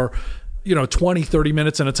for 20, 30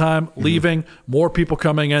 minutes at a time, leaving, more people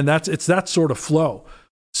coming in. It's that sort of flow.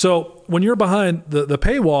 So when you're behind the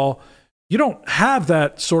paywall, you don't have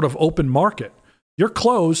that sort of open market. You're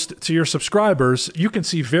closed to your subscribers. You can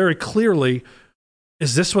see very clearly,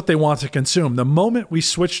 is this what they want to consume? The moment we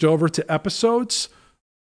switched over to episodes,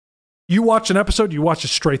 you watch an episode, you watch it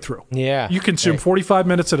straight through. Yeah. You consume 45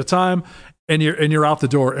 minutes at a time, and you're out the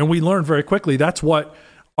door. And we learned very quickly that's what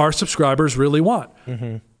our subscribers really want.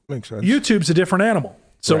 Makes sense. YouTube's a different animal.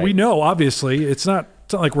 So we know, obviously, it's not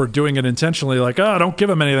like we're doing it intentionally, like, oh, don't give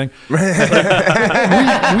them anything. Like,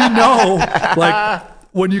 we know, like,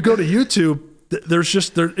 when you go to YouTube,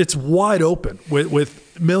 it's wide open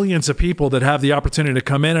with millions of people that have the opportunity to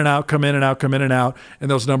come in and out,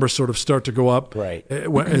 and those numbers sort of start to go up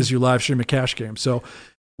as you live stream a cash game. So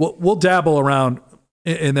we'll dabble around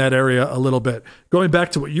in that area a little bit. Going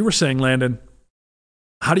back to what you were saying, Landon,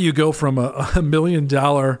 how do you go from a $1 million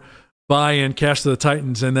buy-in cash to the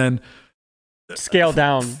Titans and then scale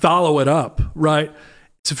down, follow it up, right?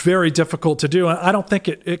 It's very difficult to do. I don't think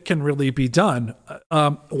it can really be done.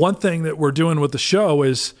 One thing that we're doing with the show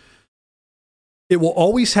is it will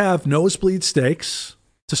always have nosebleed stakes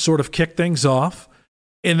to sort of kick things off.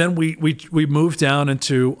 And then we move down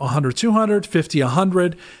into 100, 200, 50,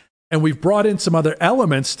 100. And we've brought in some other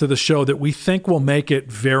elements to the show that we think will make it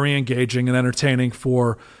very engaging and entertaining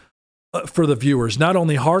for the viewers, not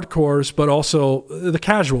only hardcores, but also the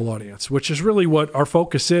casual audience, which is really what our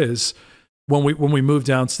focus is when we move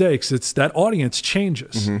down stakes. It's that audience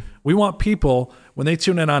changes. We want people, when they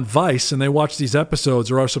tune in on Vice and they watch these episodes,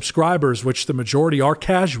 or our subscribers, which the majority are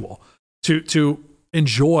casual, to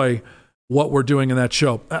enjoy what we're doing in that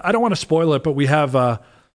show. I don't want to spoil it, but we have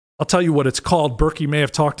I'll tell you what it's called. Berkey may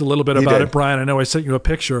have talked a little bit about it, Brian. I know I sent you a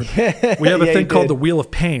picture. We have a thing called the Wheel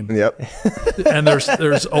of Pain. Yep. And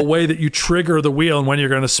there's a way that you trigger the wheel and when you're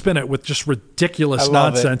going to spin it with just ridiculous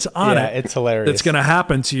nonsense on it. It's hilarious. That's going to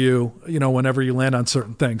happen to you, whenever you land on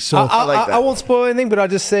certain things. So I won't spoil anything, but I'll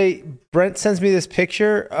just say Brent sends me this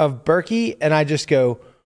picture of Berkey, and I just go,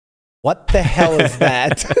 what the hell is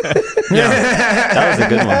that? That was a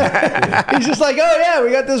good one. He's just like, oh yeah, we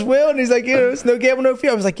got this wheel, and he's like, it's no gamble, no fear.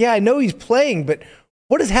 I was like, yeah, I know he's playing, but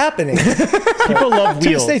what is happening? People love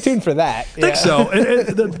wheels. Stay tuned for that. I think so.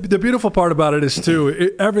 And the beautiful part about it is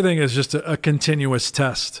too, everything is just a continuous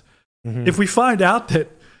test. If we find out that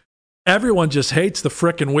everyone just hates the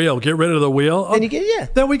frickin' wheel, get rid of the wheel,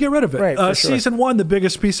 then we get rid of it. Right, for sure. Season 1, the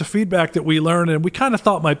biggest piece of feedback that we learned, and we kind of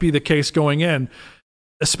thought might be the case going in,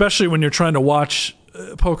 especially when you're trying to watch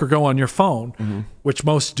poker go on your phone, which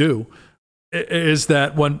most do, is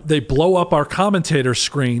that when they blow up our commentator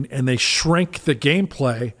screen and they shrink the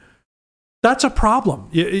gameplay, that's a problem.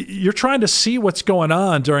 You're trying to see what's going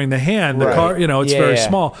on during the hand. The card, it's very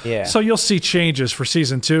small. Yeah. So you'll see changes for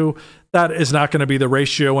season 2. That is not going to be the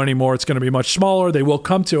ratio anymore. It's going to be much smaller. They will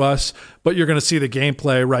come to us, but you're going to see the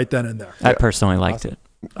gameplay right then and there. I personally liked it.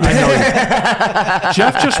 I know.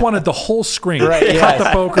 Jeff just wanted the whole screen. Right, cut the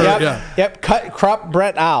poker. Yep. Crop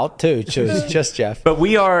Brett out too. Just Jeff. But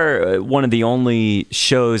we are one of the only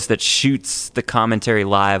shows that shoots the commentary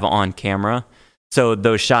live on camera. So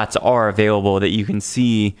those shots are available that you can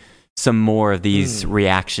see some more of these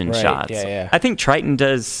reaction shots. Yeah. I think Triton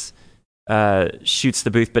does shoots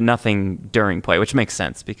the booth, but nothing during play, which makes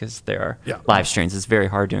sense because there are live streams. It's very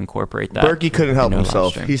hard to incorporate that. Berkey couldn't help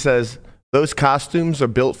himself. He says, those costumes are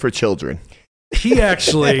built for children. He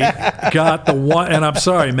actually got the one, and I'm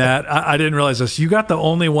sorry, Matt, I didn't realize this. You got the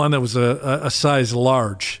only one that was a size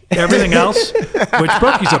large. Everything else, which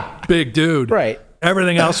Berkey's a big dude. Right.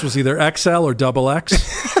 Everything else was either XL or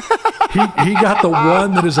XX. He got the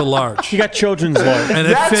one that is a large. He got children's large. And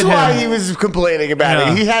that's why he was complaining about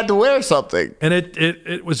it. He had to wear something. And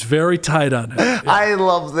it was very tight on him. Yeah. I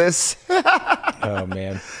love this. Oh,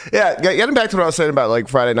 man. Yeah, getting back to what I was saying about like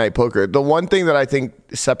Friday Night Poker, the one thing that I think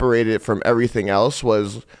separated it from everything else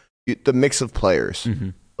was the mix of players.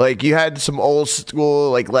 Like you had some old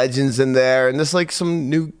school like legends in there, and just like some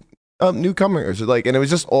newcomers. Like, and it was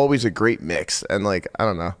just always a great mix. And like, I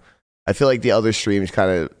don't know, I feel like the other streams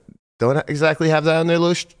kind of don't exactly have that on their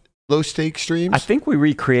low stake streams. I think we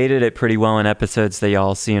recreated it pretty well in episodes that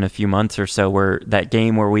y'all see in a few months or so, where that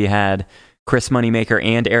game where we had Chris Moneymaker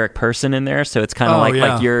and Eric Person in there. So it's kind of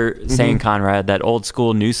like you're saying, Conrad, that old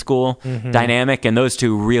school, new school dynamic. And those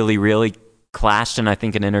two really, really clashed in, I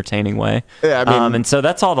think, an entertaining way. Yeah, I mean, and so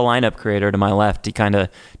that's all the lineup creator to my left. He kind of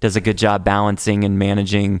does a good job balancing and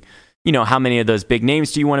managing, how many of those big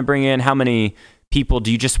names do you want to bring in? How many people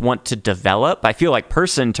do you just want to develop? I feel like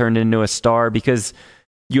Person turned into a star because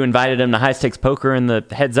you invited him to High Stakes Poker in the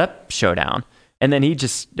Heads Up Showdown. And then he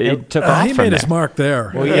just took off. He made his mark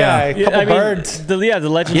there. Well, a couple birds. The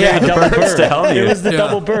legendary double bird. It was the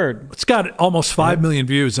double bird. It's got almost 5 million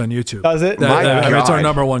views on YouTube. Does it? It's our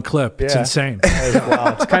number one clip. It's insane.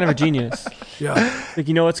 Wow, it's kind of a genius. Yeah. Like,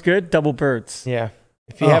 you know what's good? Double birds. Yeah.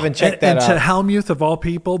 If you haven't checked that out. And to Helmuth, of all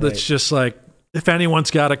people, that's just like, if anyone's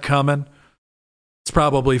got it coming, it's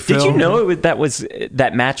probably Phil. Did you know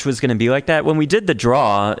that match was going to be like that? When we did the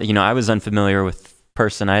draw, I was unfamiliar with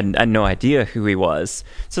person. I had no idea who he was.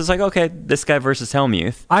 So it's like, okay, this guy versus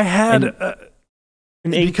Hellmuth. I had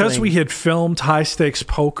because we had filmed High Stakes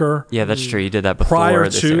Poker. Yeah, that's true. You did that before prior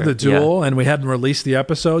this to era. the duel, and we hadn't released the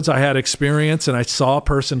episodes. I had experience, and I saw a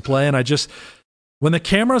person play, and I just when the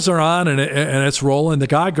cameras are on and it's rolling, the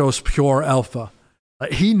guy goes pure alpha.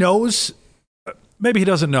 He knows. Maybe he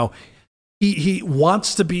doesn't know. He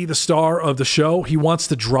wants to be the star of the show. He wants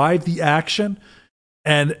to drive the action,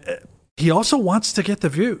 and he also wants to get the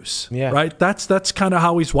views. Yeah. Right. That's kind of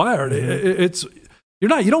how he's wired. Mm-hmm. You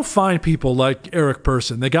don't find people like Eric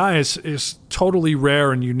Persson. The guy is totally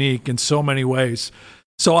rare and unique in so many ways.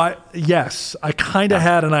 So I kind of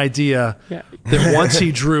had an idea that once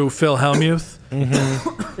he drew Phil Hellmuth,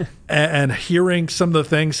 and hearing some of the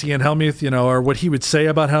things he and Hellmuth, or what he would say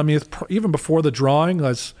about Hellmuth even before the drawing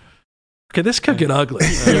was, okay, this could get ugly.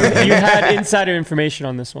 You had insider information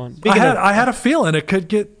on this one. I had a feeling it could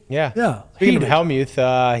get Speaking of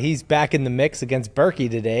Hellmuth, he's back in the mix against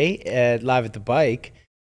Berkey today at Live at the Bike.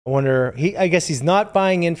 I guess he's not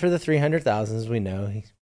buying in for the 300,000, as we know.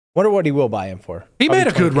 Wonder what he will buy him for. He made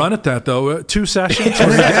a good run at that, though. 2 sessions. What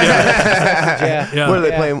are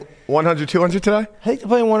they playing? 100, 200 today? I think they're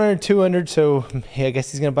playing 100, 200, so I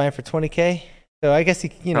guess he's going to buy him for 20K. So I guess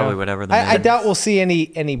probably whatever. I doubt we'll see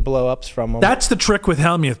any blow-ups from him. That's the trick with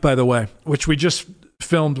Hellmuth, by the way, which we just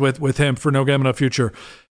filmed with him for No Game No Future.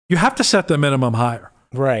 You have to set the minimum higher.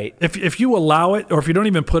 Right. If you allow it, or if you don't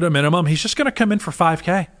even put a minimum, he's just going to come in for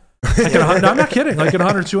 5K. No, I'm not kidding. Like in a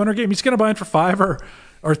 100, 200 game, he's going to buy in for 5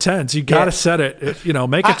 or 10. So you got to set it.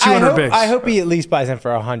 Make it 200 bigs. I hope he at least buys in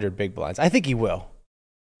for 100 big blinds. I think he will.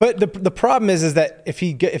 But the problem is that if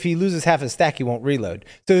he loses half his stack, he won't reload.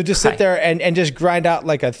 So he'll just sit there and just grind out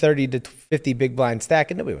like a 30 to 50 big blind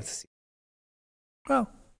stack, and nobody wants to see it. Well.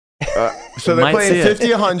 So they're playing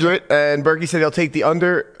 50, 100, and Berkey said he'll take the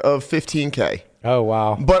under of 15K. Oh,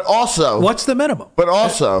 wow. But also... What's the minimum? But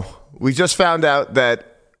also, we just found out that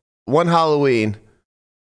one Halloween,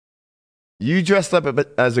 you dressed up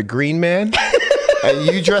as a green man, and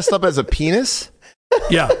you dressed up as a penis?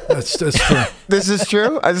 Yeah, that's true. This is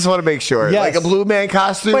true? I just want to make sure. Yes. Like a blue man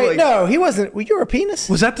costume? Wait, no, he wasn't. You were a penis?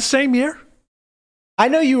 Was that the same year? I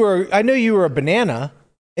know you were a banana,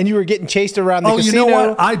 and you were getting chased around the casino. You know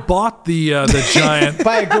what? I bought the giant...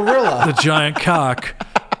 by a gorilla. The giant cock.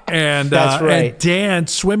 And, that's right. And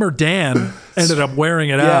Swimmer Dan ended up wearing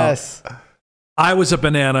it out. Yes. I was a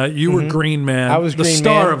banana. You were Green Man. I was the Green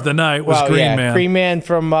star Man. of the night was Green Man. Green Man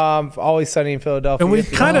from Always Sunny in Philadelphia. And we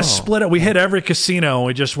kind of split it. We hit every casino and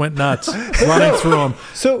we just went nuts running through them.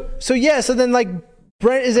 So then like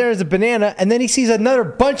Brent is there as a banana, and then he sees another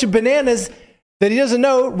bunch of bananas that he doesn't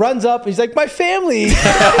know, runs up, and he's like, my family.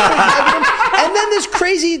 And then this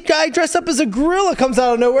crazy guy dressed up as a gorilla comes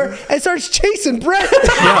out of nowhere and starts chasing Brent.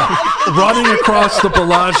 Yeah, running across the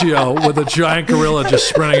Bellagio with a giant gorilla just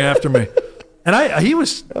sprinting after me. And he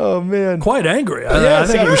was quite angry. I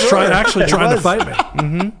think he was trying to fight me.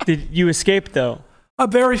 Mm-hmm. Did you escape, though?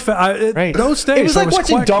 Very fast. Right. Those days, it was like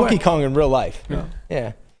watching Donkey quick. Kong in real life.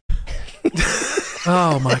 Yeah.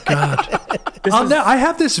 Oh, my God. I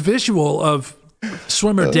have this visual of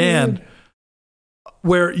Swimmer Dan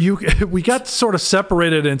where we got sort of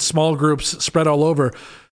separated in small groups spread all over,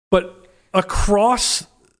 but across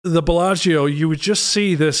the Bellagio, you would just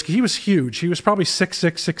see this. He was huge. He was probably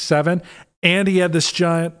 6'6", 6'7", and he had this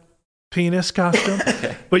giant penis costume.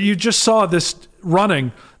 But you just saw this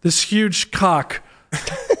huge cock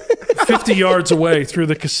 50 yards away through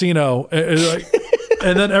the casino.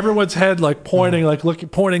 And then everyone's head pointing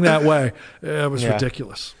that way. It was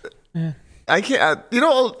ridiculous. Yeah. I can't.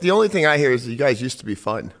 The only thing I hear is you guys used to be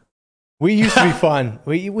fun. We used to be fun.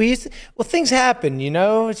 We used to, things happen,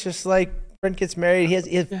 It's just like Brent gets married.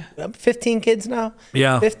 He has 15 kids now.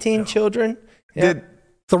 Yeah, 15 children. Yeah. Did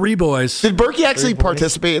 3 boys. Did Berkey actually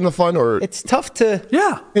participate in the fun, or it's tough to?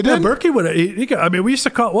 Yeah, Berkey would. We used to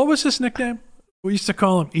call. What was his nickname? We used to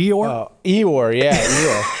call him Eeyore. Eeyore, yeah,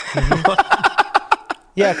 Eeyore. Mm-hmm.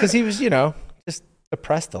 Yeah, because he was, just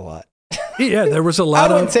depressed a lot. Yeah, there was a lot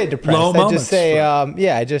of. I wouldn't say depressed. Low I'd just say,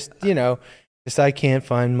 moments. I can't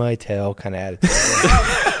find my tail kind of attitude.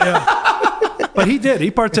 Yeah. But he did. He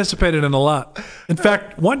participated in a lot. In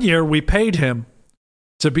fact, one year we paid him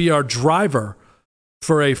to be our driver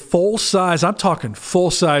for a full-size, I'm talking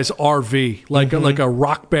full-size RV, like a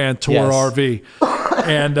rock band tour RV.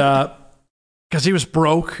 And because he was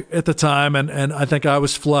broke at the time, and I think I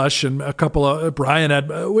was flush, and a couple of,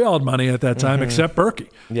 we all had money at that time, except Berkey.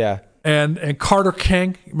 Yeah. And Carter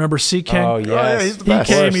King, remember C. King? Oh, yes. He's the best.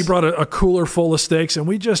 He came, he brought a cooler full of steaks, and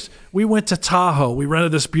we went to Tahoe. We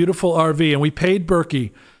rented this beautiful RV, and we paid Berkey.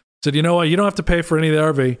 Said, you know what, you don't have to pay for any of the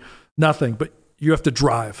RV, nothing, but you have to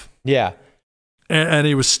drive. Yeah. And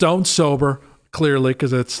he was stone sober, clearly,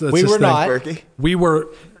 because that's We his were thing. not. Berkey? We were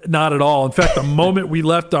not at all. In fact, the moment we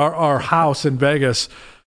left our house in Vegas,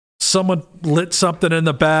 someone lit something in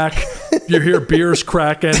the back. You hear beers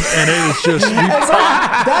cracking, and it was just...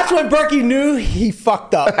 That's when Berkey knew he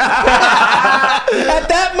fucked up. At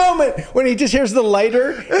that moment, when he just hears the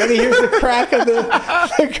lighter and he hears the crack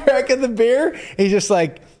of the beer, he's just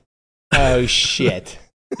like, "Oh shit!"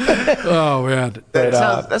 Oh man,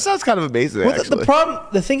 That sounds kind of amazing. Well, Actually,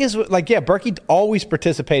 the thing is, like, yeah, Berkey always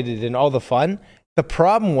participated in all the fun. The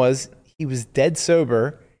problem was he was dead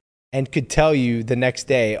sober and could tell you the next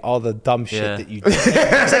day all the dumb shit that you did.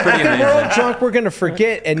 It's like, we're all drunk, we're going to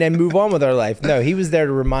forget and then move on with our life. No, he was there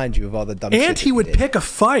to remind you of all the dumb shit. and he would pick a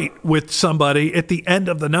fight with somebody at the end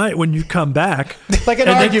of the night when you come back, like an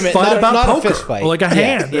and they'd argument, fight not, about not poker, a fist fight. or like a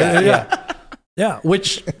hand. Yeah.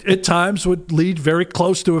 Which at times would lead very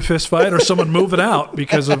close to a fist fight or someone moving out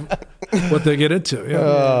because of what they get into. Yeah.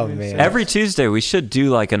 Oh, man. Every Tuesday, we should do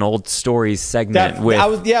like an old stories segment with I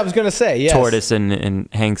was going to say, yes. Tortoise and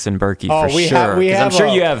Hanks and Berkey Oh, for we sure. have- we 'Cause have I'm sure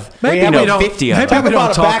a- you have Maybe we don't. 50 of Maybe them. we don't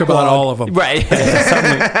about a talk about backlog. all of them. Right.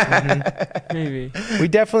 Maybe. We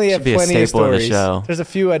definitely have Should be a plenty of staple of the stories. show. There's a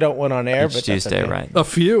few I don't want on air, Each but Tuesday, that's okay. right? A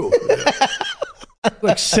few.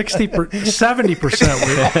 Like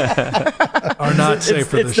 70% are not safe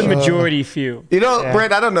for It's this the show. majority few. you know,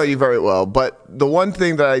 Brent, I don't know you very well, but the one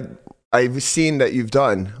thing that I've seen that you've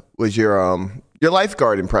done was your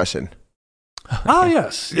lifeguard impression. Oh,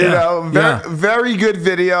 yes. You know, yeah. very good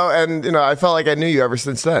video, and you know, I felt like I knew you ever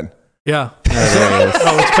since then. Yeah. Oh,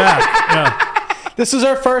 it's back. Yeah. This was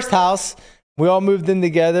our first house. We all moved in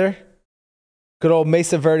together. Good old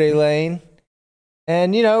Mesa Verde Lane.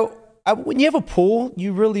 And, you know, when you have a pool,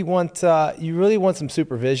 you really want some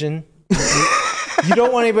supervision. You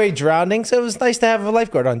don't want anybody drowning, so it was nice to have a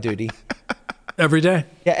lifeguard on duty. Every day.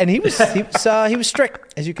 Yeah, and he was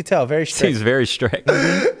strict, as you could tell, very strict. He's very strict.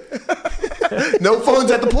 No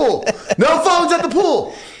phones at the pool. No phones at the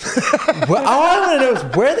pool. Well, all I want to know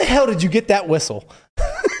is where the hell did you get that whistle?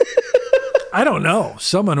 I don't know.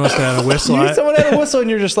 Someone must have had a whistle. Someone had a whistle, and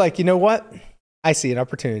you're just like, you know what? I see an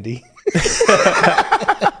opportunity.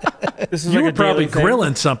 This is You like were a probably daily thing.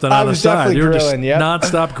 grilling something I on the was side. definitely You were grilling, just yep.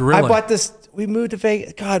 nonstop grilling. I bought this. We moved to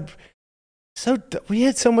Vegas. God, we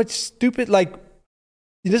had so much stupid, like,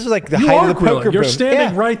 this was like the you height are of the grilling. poker You're boom.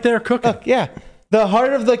 standing Yeah. right there cooking. Yeah, the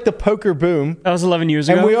heart of like the poker boom. That was 11 years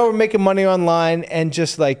ago. And we all were making money online, and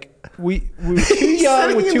just like we were too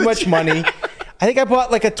young with too much money. I think I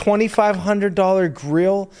bought like a $2,500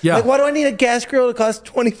 grill. Yeah. Like, why do I need a gas grill that costs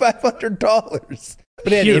 $2,500?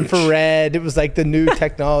 But it had Huge. infrared. It was like the new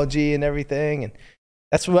technology and everything, and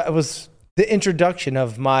that's what it was. The introduction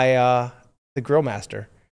of my the Grill Master.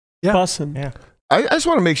 Yeah. Bussin'. Yeah. I just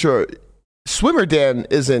want to make sure Swimmer Dan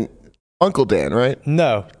isn't Uncle Dan, right?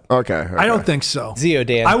 No, Okay. I don't think so. Zio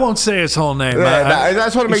Dan. I won't say his whole name. Yeah, I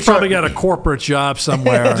just want to He's make sure. probably got a corporate job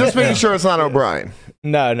somewhere. Just making sure it's not O'Brien.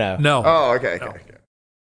 No. No. Oh, okay. No. Okay.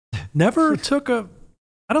 Never took a.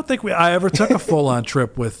 I don't think I ever took a full on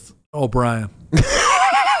trip with O'Brien.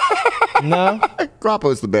 No.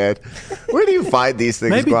 Grappo's the bad. Where do you find these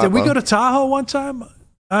things? Maybe did we Grappo? go to Tahoe one time?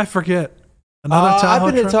 I forget. Another Tahoe I've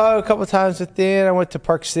been trip? to Tahoe a couple times with Dan. I went to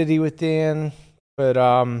Park City with Dan, but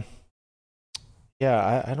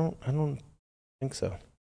yeah, I don't think so.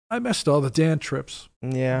 I missed all the Dan trips.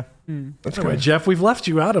 Yeah. That's Anyway, great. Jeff, we've left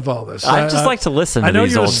you out of all this. I just like to listen to I know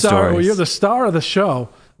these you're old the star. stories. You're the star of the show.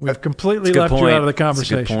 We've completely It's a good left you point. out of the It's a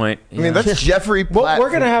conversation. good point. I mean, that's Jeffrey. Well, we're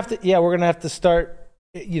Platt. gonna have to start,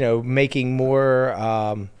 making more,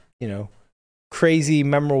 crazy,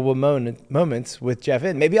 memorable moments with Jeff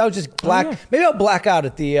in. Maybe I'll just maybe I'll black out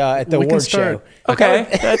at the We can award start. show. Okay.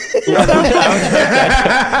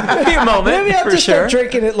 Be a moment Maybe I'll for just sure. start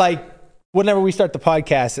drinking at like whenever we start the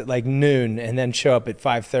podcast at like noon, and then show up at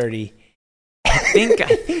 5:30. I think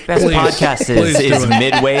Best Please. Podcast Please do is it.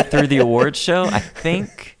 midway through the awards show. I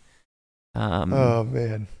think. Oh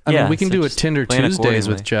man! I mean, Yeah, we can so do a just Tinder plan Tuesdays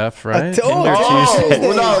accordingly. with Jeff, right? Oh, Tuesday.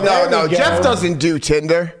 no. There we go. Jeff doesn't do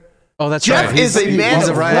Tinder. Oh, that's Jeff right. is a man he's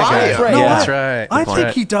of riot riot. guy. Right. No, That's I- right. I That's think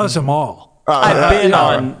right. he does them all. I've been yeah.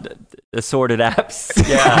 on assorted apps.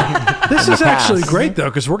 Yeah. This in is the actually past. great though,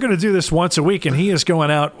 because we're going to do this once a week, and he is going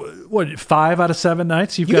out. What 5 out of 7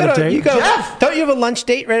 nights? You've got a date. Don't you have a lunch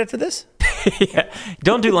date right after this? Yeah.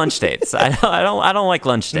 Don't do lunch dates. I don't like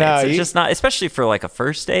lunch dates. No, it's you- just not, especially for like a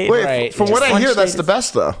first date. Wait, Right. from Just what I lunch hear, that's date the is-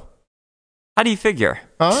 best, though. How do you figure?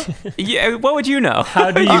 Huh? Yeah, what would you know?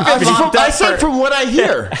 How do you I said from what I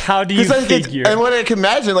hear. How do you 'Cause I think- figure? And what I can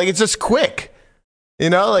imagine, like, it's just quick. You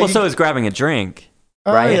know? Like, Well, so is grabbing a drink.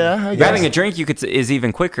 right? Yeah, I Grabbing guess. a drink is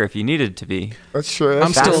even quicker if you needed to be. That's true.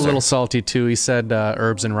 I'm still a faster. little salty too. He said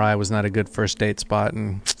Herbs and Rye was not a good first date spot,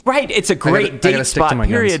 and Right, it's a great I date gotta stick to spot, my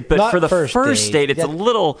period. guns. But Not for the first first date. date, it's a Yeah.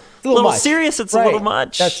 little much. serious. It's Right. a little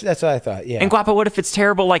much. That's what I thought. Yeah. And Guapa, what if it's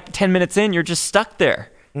terrible? Like 10 minutes in, you're just stuck there.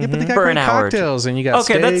 yeah, but they got For great an hour or two. cocktails, and you got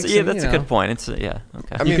Okay, that's steaks and, that's you a know, good point. It's okay.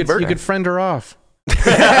 I mean, You could friend her off.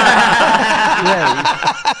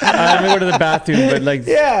 I'm gonna go to the bathroom, but like,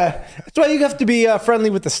 Yeah, that's why you have to be friendly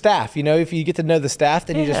with the staff. You know, if you get to know the staff,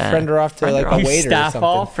 then you just Yeah. friend her off to Friend like her a off. waiter or Staff something.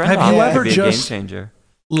 off? Friend Have off you would ever be a just- game changer?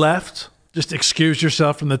 Left, just excuse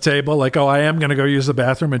yourself from the table, like, oh, I am going to go use the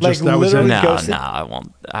bathroom, and Like, just that was it. literally No, ghosted? I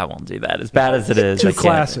won't. I won't do that. As bad as it is, Too I can't.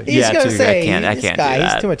 classy. He's Yeah, gonna too, say, I can't this do guy,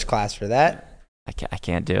 that. he's too much class for that. I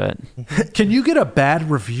can't do it. Can you get a bad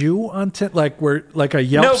review on like a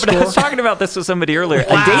Yelp No, but score? I was talking about this with somebody earlier.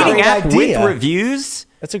 Wow. A dating Great app idea. with reviews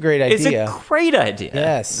That's a great is idea. a great idea.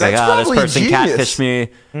 Yes. Like, That's this probably person genius. catfished me.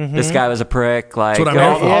 This guy was a prick. Like what I'm here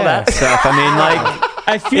all, for. all that stuff. I mean, like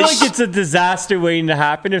I feel like it's a disaster waiting to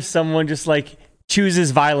happen if someone just like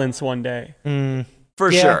chooses violence one day. for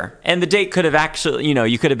Yeah. sure. And the date could have actually,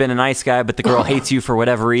 you could have been a nice guy, but the girl hates you for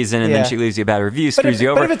whatever reason, and Yeah. then she leaves you a bad review, But screws if, you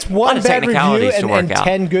over. but if it's A lot one of bad review technicalities to and, work and out.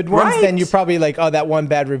 10 good ones, then Right. you're probably like, oh, that one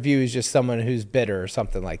bad review is just someone who's bitter or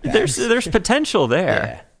something like that. There's potential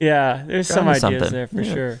there. Yeah, there's some Onto ideas something. there for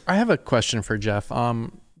sure. I have a question for Jeff.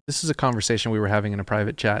 This is a conversation we were having in a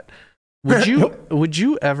private chat. Would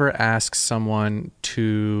you ever ask someone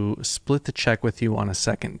to split the check with you on a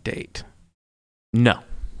second date? No.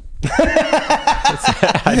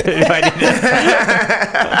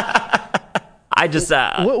 I just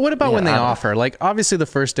What about when they I don't know. offer? Like, obviously the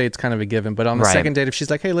first date's kind of a given, but on the Right. second date, if she's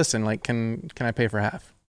like, "Hey, listen, like, can I pay for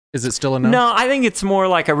half?" Is it still a no? No, I think it's more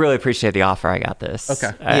like I really appreciate the offer. I got this.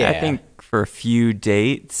 Okay. I Yeah. think for a few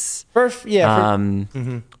dates. I I mean,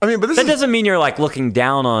 but this That is doesn't mean you're like looking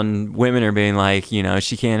down on women or being like,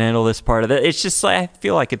 she can't handle this part of it. It's just like, I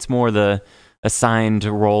feel like it's more the assigned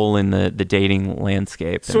role in the dating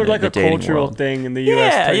landscape. Sort of like the a dating cultural world. thing in the Yeah,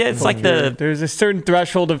 U.S. type yeah, of it's like culture. the- there's a certain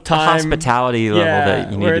threshold of The time, hospitality level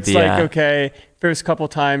that you need where to it's be like, at. okay, first couple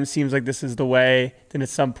times seems like this is the way. Then at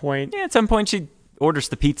some point, Yeah, at some point she orders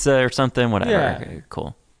the pizza or something, whatever. Yeah. Okay,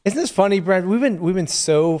 cool. Isn't this funny, Brent? We've been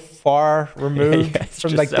so far removed Yeah, it's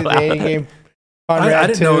from just like so the out dating there. game. Conrad I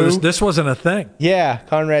didn't know 2. this wasn't a thing. Yeah,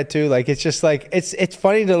 Conrad too. Like it's just like it's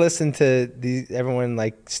funny to listen to everyone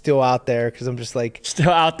like still out there because I'm just like still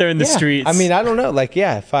out there in the yeah. streets. I mean, I don't know. Like,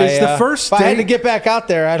 yeah, if It's the first if I had to date- get back out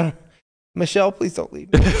there, I don't. Michelle, please don't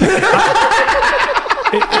leave me.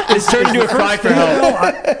 it's turned into a cry for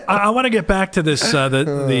help. I want to get back to this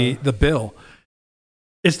the bill.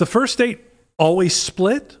 Is the first date always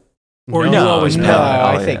split, or you always no. pay?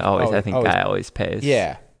 I think I think always- guy always pays.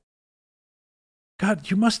 Yeah.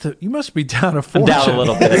 God, you must be down a I'm fortune. down a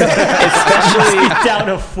little bit, especially down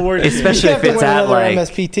to 40. especially You if have to it's win at another like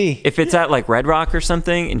MSPT. if it's at like Red Rock or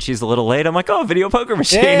something and she's a little late. I'm like, oh, video poker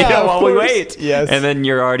machine, Yeah, of while we course. wait. Yes. And then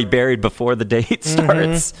you're already buried before the date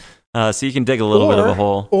starts, so you can dig a little bit of a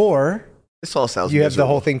hole. Or this all sounds you have the miserable.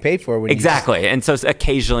 whole thing paid for when Exactly, and so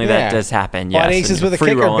occasionally that Yeah. does happen. Quad Yes, aces and with a free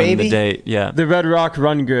kicker, rolling baby. The date, yeah. The Red Rock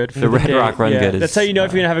Run Good. The Red Rock Run Good is- That's how you know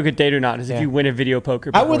if you're gonna have a good date or not. Is Yeah. if you win a video poker.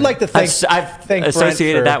 I would like to thank. I've thank Brent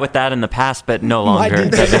associated for- that with that in the past, but no longer. It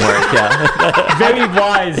details. doesn't work. Yeah, Very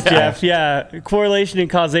wise, Jeff. Yeah, correlation and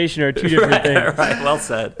causation are two different things. right. Well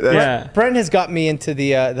said. Yeah. Brent has got me into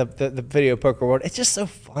the video poker world. It's just so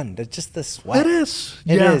fun. It's just the sweat. It is.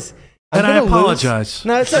 It yeah. is. And I'm I gonna lose. apologize.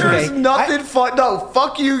 No, it's okay. There's nothing fun. No,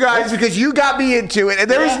 fuck you guys because you got me into it,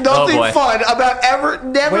 and there is nothing boy. fun about never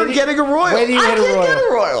When do you- getting a royal. when do you I hit a can't royal? get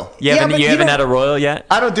a royal. You Yeah, haven't, but you you haven't don't- had a royal yet?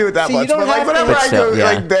 I don't do it that See, you much, don't but like have whenever to- I But still, go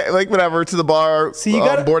yeah. like whenever to the bar, So you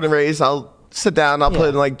gotta- born and raised, I'll sit down. I'll put Yeah.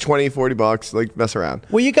 in like $20-$40, like mess around.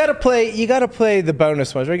 Well, you gotta play the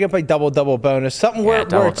bonus ones. We're gonna play double bonus. Something where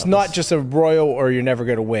double it's not just a royal or you're never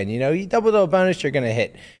gonna win. You double bonus, you're gonna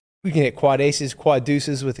hit. You can hit quad aces, quad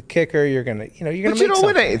deuces with a kicker. You're gonna But make you don't something.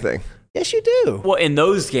 win anything. Yes, you do. Well, in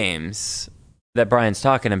those games that Brian's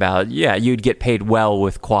talking about, yeah, you'd get paid well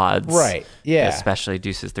with quads. Right. Yeah. Especially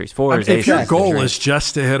deuces, threes, fours, If your aces, goal drinks. is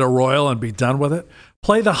just to hit a royal and be done with it,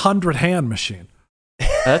 play the 100-hand machine.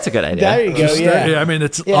 That's a good idea. There you go. Just, Yeah. I mean,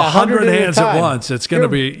 it's Yeah, 100 100 at a hands at time. once. It's going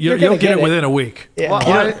to You're- be you're you'll gonna get get it it. within a week. Yeah.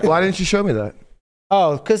 Why didn't you show me that?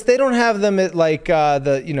 Oh, because they don't have them at like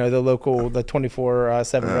the local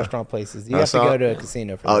 24/7 restaurant places. You have to so- go to a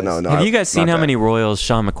casino for Oh those. no. Have you guys seen not how that. many royals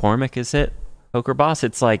Sean McCormick has hit? Poker Boss?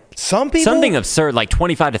 It's like Some people. something absurd, like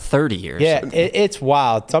 25 to 30 years. Yeah, it's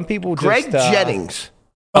wild. Some people Greg just Jennings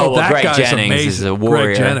Oh, well, that Greg guy's Jennings amazing. is a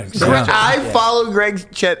warrior. Greg Jennings. Greg- Yeah. I follow Greg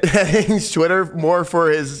Jennings' Twitter more for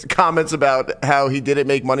his comments about how he didn't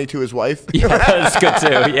make money to his wife. Yeah, that's good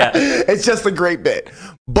too. Yeah. It's just a great bit.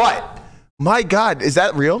 But my God, is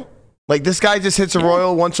that real? Like this guy just hits a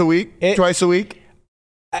royal once a week, twice a week?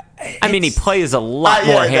 I mean, he plays a lot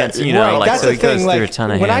yeah, more hands, you know, Right, like that's so the he goes thing. through a Like,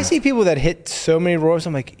 ton of when I hands. see people that hit so many royals,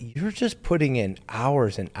 I'm like, you're just putting in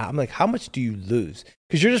hours and hours. I'm like, how much do you lose?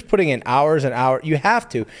 Because you're just putting in hours and hours. You have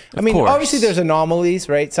to. I mean, course. obviously there's anomalies,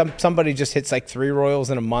 right? Somebody just hits like 3 royals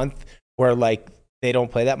in a month where like they don't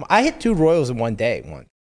play that much. I hit 2 royals in one day once.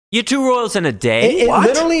 You 2 royals in a day? It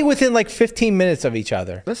literally within like 15 minutes of each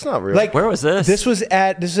other. That's not real. Like, Where was this? This was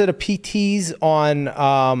at a PT's on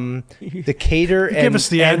Decatur. And Give us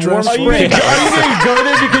the and address. Warm Are you Springs. going to go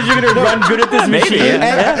there because you're going to run good at this Maybe, machine?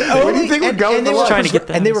 yeah. What do you think would go in the they line? were Trying to get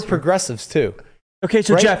the and they were atmosphere. progressives too. Okay,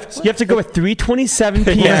 so Right? Jeff, you have to go at 3:27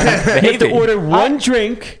 p.m. Yeah, You have to maybe. order one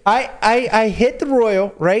drink. I hit the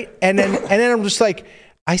royal, right? And then I'm just like,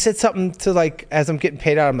 I said something to like as I'm getting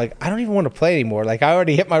paid out, I'm like, I don't even want to play anymore. Like I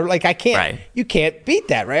already hit my like I can't. Right. You can't beat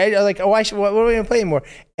that, right? I'm like, oh, what are we gonna play anymore?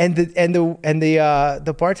 And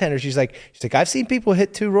the bartender, she's like, I've seen people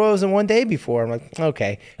hit 2 royals in one day before. I'm like,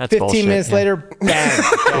 okay. That's 15 bullshit, minutes yeah. later,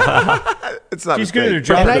 bang. It's not She's a good at thing. her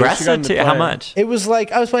job. And I- She got Progressive into too? play. How much? It was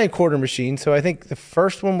like I was playing a quarter machine, so I think the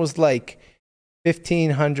first one was like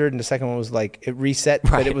 1,500, and the second one was like it reset,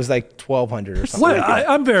 but it was like 1,200 or something. What, like that.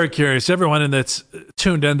 I'm very curious. Everyone that's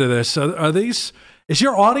tuned into this, are these? Is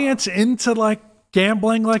your audience into like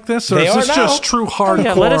gambling like this, or They is are this now. just true hardcore?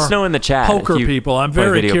 Yeah, let us know in the chat. Poker if you people. I'm play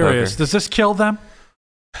very video curious. poker. Does this kill them?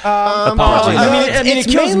 Apologies. I mean, it's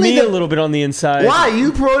it kills mainly me a little bit on the inside. Why?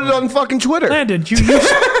 You promoted it on fucking Twitter. Landon,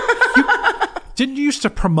 didn't you used to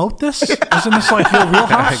promote this? Isn't this like your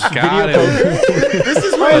wheelhouse? Got it. This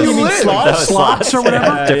is where you live. Slots or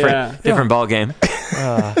whatever? Different ball game.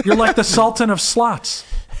 You're like the Sultan of slots.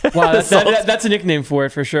 Wow, that's a nickname for it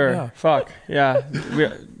for sure. Yeah. Fuck yeah, we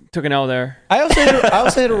took an L there. I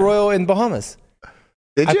also hit a royal in Bahamas.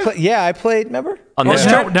 Did you? I played. Remember? On Oh, this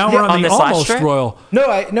now, trip? now we're on the this last almost trip? royal. No,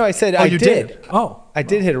 I said Oh, I you did. Oh, I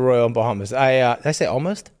did hit a royal in Bahamas. Did I say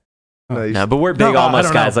almost? Nice. No, but we're big No, I almost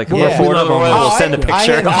don't guys. know. Like, Yeah. before the royal, we'll send a I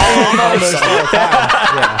picture. hit almost all the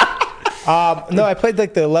time. Yeah. No, I played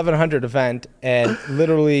like the 1100 event and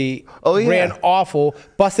literally ran awful,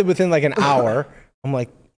 busted within like an hour. I'm like,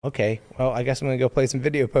 okay, well, I guess I'm gonna go play some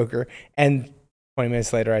video poker. And 20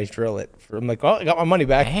 minutes later, I drill it. I'm like, oh, I got my money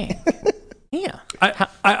back. Dang. Yeah.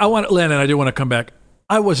 I want Landon. I do want to come back.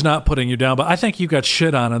 I was not putting you down, but I think you got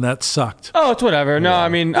shit on, and that sucked. Oh, it's whatever. No, I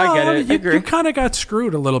mean, I get it. You kind of got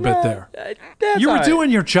screwed a little bit there. That's You were all right.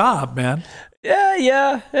 doing your job, man.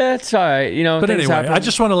 Yeah, it's all right. You know, But things anyway, happen. I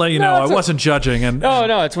just want to let you No, know I it's wasn't judging. And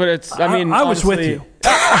No, it's what it's. I mean, I was with honestly- you.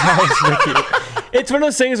 I was with you. It's one of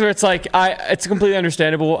those things where it's like it's completely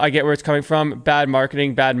understandable. I get where it's coming from. Bad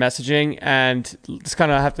marketing, bad messaging, and just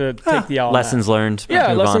kind of have to take the L. on that. Lessons learned. Yeah,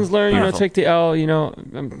 Move lessons on. learned. You know, Beautiful. take the L. You know,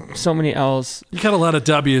 so many L's. You got a lot of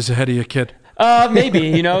W's ahead of you, kid. Maybe.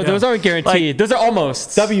 You know, those aren't guaranteed. Those are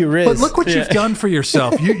almost. W Riz. But look what you've done for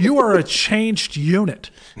yourself. You are a changed unit.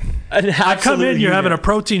 I come in, you're having a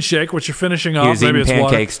protein shake, which you're finishing off. He was Maybe eating it's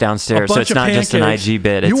water. pancakes downstairs, A so bunch it's of not just an pancakes. IG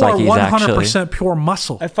bit. It's You like are he's 100% actually. pure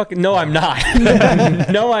muscle. No, I'm not.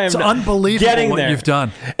 No, I am It's not. unbelievable Getting what there. you've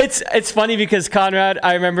done. It's funny because Conrad,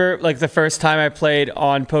 I remember like the first time I played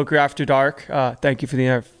on Poker After Dark. Thank you for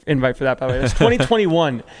the invite for that, by the way. It was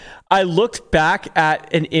 2021. I looked back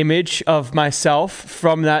at an image of myself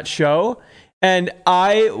from that show, and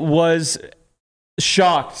I was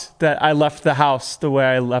shocked that I left the house the way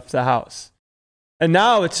I left the house. And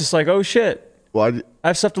now it's just like, oh shit, Why? I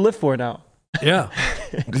have stuff to live for now. Yeah.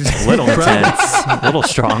 A little intense, a little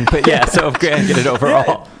strong, but yeah. So get it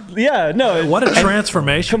overall. Yeah, no, What a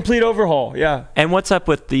transformation. complete overhaul. Yeah. And what's up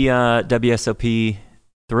with the WSOP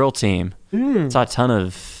Thrill team? Saw a ton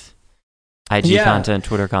of IG content,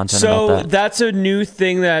 Twitter content So about that. that's a new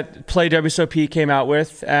thing that Play WSOP came out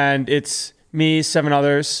with, and it's me, 7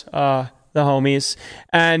 others, the homies,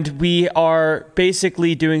 and we are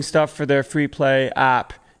basically doing stuff for their free play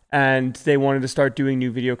app, and they wanted to start doing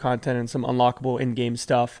new video content and some unlockable in-game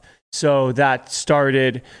stuff. So that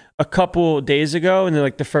started a couple days ago, and then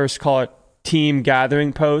like the first, call it, team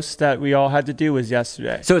gathering post that we all had to do was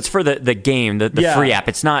yesterday. So it's for the game, the Yeah. free app.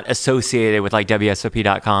 It's not associated with like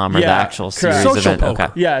WSOP.com or the Yeah, actual correct. series Social event. poker.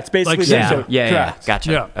 Okay. Yeah, it's basically Like Yeah, Zinzo. yeah, correct.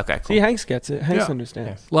 Gotcha. Yeah. Okay, See, cool. Hanks gets it. Hanks Yeah.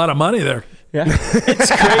 understands. A lot of money there. Yeah,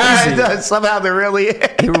 it's crazy. Somehow they're really.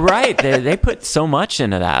 You're right. They put so much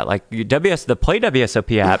into that. Like the Play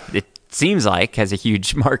WSOP app, it's seems like has a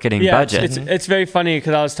huge marketing budget. It's very funny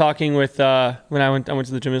because I was talking with when I went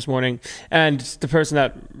to the gym this morning, and the person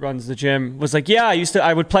that runs the gym was like, "Yeah,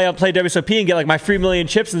 I would play WSOP and get like my 3 million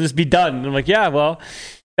chips and just be done." And I'm like, "Yeah, well,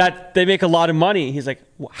 that they make a lot of money." He's like,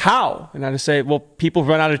 "How?" And I just say, "Well, people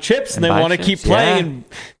run out of chips and they want to keep playing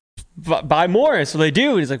and buy more, so they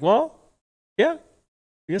do." And he's like, "Well, yeah,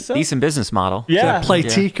 I guess so." Decent business model. Yeah,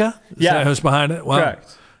 Playtika? Is that who's behind it? Wow.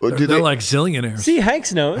 Correct. They're like zillionaires. See,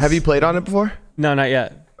 Hanks knows. Have you played on it before? No, not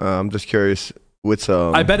yet. I'm just curious. What's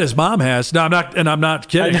I bet his mom has. No, I'm not, and I'm not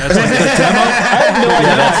kidding. That's like the demo.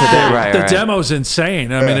 The demo's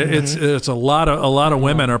insane. I mean, it's a lot of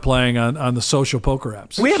women are playing on the social poker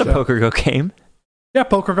apps. We had a Poker Go game. Yeah,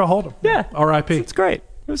 Poker Go Hold'em. Yeah, R.I.P. It's great.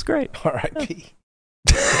 It was great. R.I.P.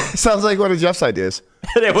 Sounds like one of Jeff's ideas.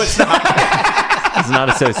 It was not. It's not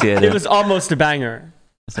associated. It was almost a banger.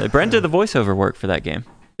 So Brent did the voiceover work for that game.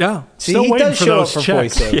 Yeah, See, still he waiting does for show those up for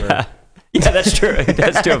checks. voiceover. Yeah, that's true. He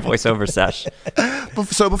does do a voiceover sesh.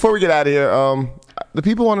 So before we get out of here, the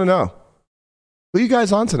people want to know, who are you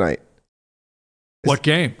guys on tonight? What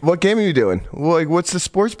game? What game are you doing? Like, what's the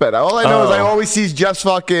sports bet? All I know is I always see Jeff's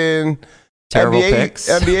fucking Terrible NBA picks.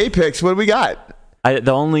 NBA picks. What do we got?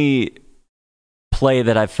 The only play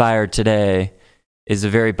that I fired today is a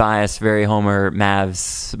very biased, very homer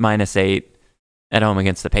Mavs -8 at home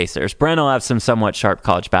against the Pacers. Brent will have some somewhat sharp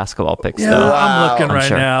college basketball picks, Yeah, though. I'm looking right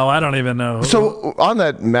sure. now. I don't even know. So on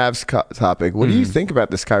that Mavs topic, what do you think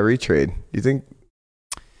about this Kyrie trade? Do you think?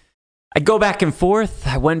 I go back and forth.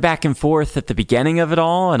 I went back and forth at the beginning of it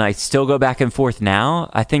all, and I still go back and forth now.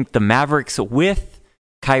 I think the Mavericks with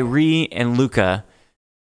Kyrie and Luka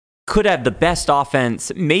could have the best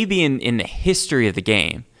offense maybe in the history of the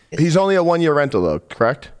game. He's only a 1-year rental, though,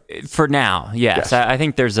 correct? For now, yes. I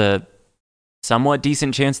think there's a somewhat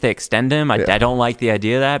decent chance they extend him. I don't like the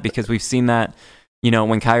idea of that because we've seen that,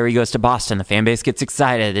 when Kyrie goes to Boston, the fan base gets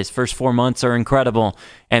excited. His first 4 months are incredible,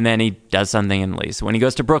 and then he does something and leaves. When he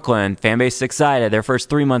goes to Brooklyn, fan base is excited. Their first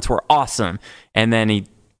 3 months were awesome, and then he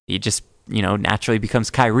just naturally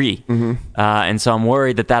becomes Kyrie. And so I'm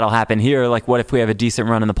worried that that'll happen here. Like, what if we have a decent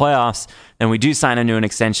run in the playoffs, then we do sign him to an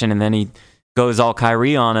extension, and then he goes all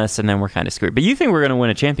Kyrie on us, and then we're kind of screwed. But you think we're going to win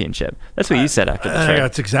a championship? That's what you said after the trade.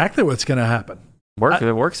 That's exactly what's going to happen.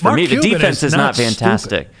 It works for Mark me. The Cuban defense is not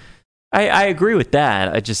fantastic. stupid. I agree with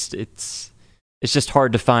that. It's just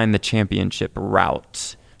hard to find the championship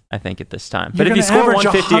route, I think, at this time. But if you score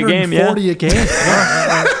 150 a game, 140 a game.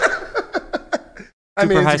 I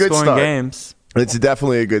mean, it's a good start. Games. It's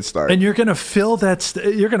definitely a good start. And you're going to fill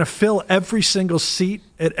you're going to fill every single seat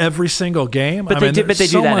at every single game. But they do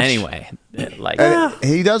that anyway. Like,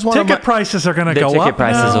 he does want ticket prices are going to go up. Ticket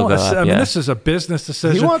prices will go up. I mean, this is a business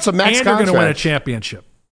decision. He wants a max and they're going to win a contract. championship.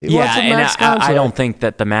 I don't think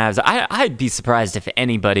that the Mavs. I'd be surprised if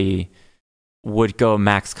anybody would go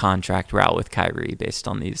max contract route with Kyrie based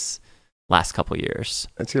on these last couple years.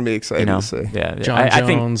 It's going to be exciting to see. Yeah, John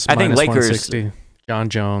Jones, I think Lakers. 160. John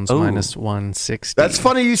Jones minus 160. That's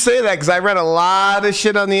funny you say that because I read a lot of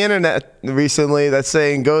shit on the internet recently that's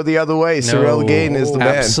saying go the other way. Cyril Gain is the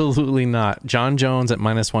man. Absolutely not. John Jones at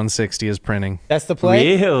minus 160 is printing. That's the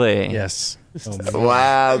play? Really? Yes.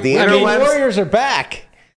 Wow. The I mean, interwebs. Warriors are back.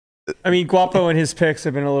 I mean, Guapo and his picks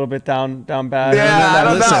have been a little bit down bad. Yeah, I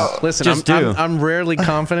don't know. Listen, I'm rarely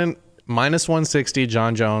confident. Minus 160,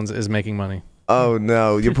 John Jones is making money. Oh,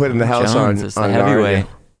 no. You're putting the house Jones is the on heavyweight.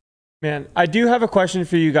 Man, I do have a question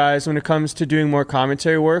for you guys when it comes to doing more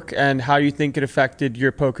commentary work and how you think it affected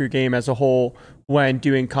your poker game as a whole when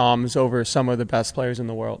doing comms over some of the best players in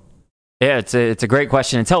the world. Yeah, it's a great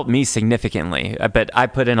question. It's helped me significantly, but I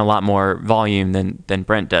put in a lot more volume than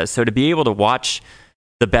Brent does. So to be able to watch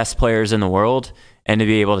the best players in the world and to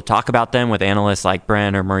be able to talk about them with analysts like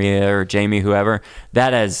Brent or Maria or Jamie, whoever,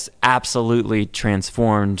 that has absolutely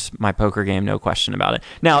transformed my poker game, no question about it.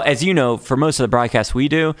 Now, as you know, for most of the broadcasts we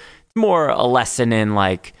do, it's more a lesson in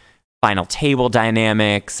like final table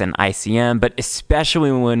dynamics and ICM, but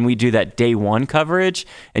especially when we do that day one coverage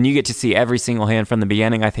and you get to see every single hand from the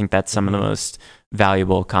beginning, I think that's some of the most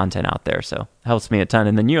valuable content out there. So it helps me a ton.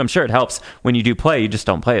 And then I'm sure it helps when you do play, you just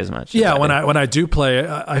don't play as much. Yeah, when I do play,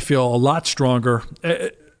 I feel a lot stronger.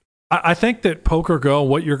 I think that Poker Go,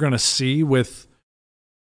 what you're going to see with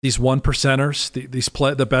these 1%ers,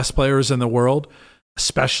 the best players in the world,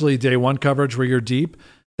 especially day one coverage where you're deep,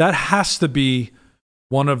 that has to be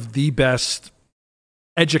one of the best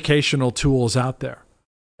educational tools out there.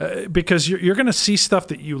 Because you're going to see stuff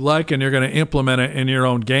that you like and you're going to implement it in your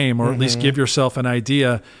own game, or at least give yourself an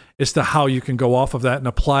idea as to how you can go off of that and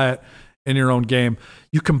apply it in your own game.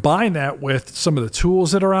 You combine that with some of the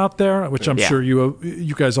tools that are out there, which I'm sure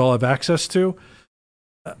you guys all have access to.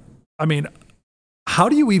 I mean, how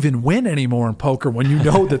do you even win anymore in poker when you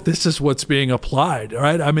know that this is what's being applied,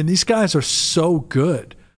 right? I mean, these guys are so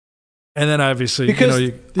good. And then obviously, because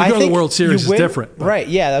you go to the World Series is different. But. Right,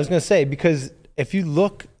 yeah, I was going to say, because if you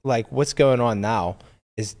look like what's going on now,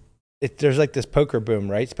 there's like this poker boom,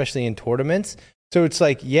 right? Especially in tournaments. So it's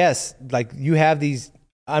like, yes, like you have these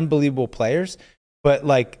unbelievable players, but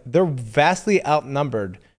like they're vastly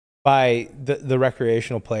outnumbered by the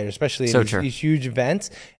recreational players, especially in these huge events.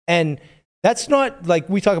 And that's not like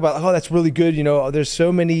we talk about, oh, that's really good. There's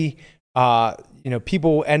so many,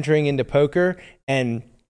 people entering into poker, and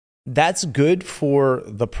that's good for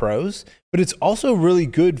the pros, but it's also really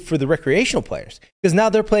good for the recreational players because now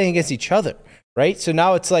they're playing against each other, right? So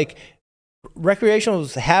now it's like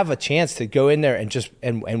recreationals have a chance to go in there and just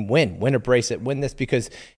and win a bracelet, win this,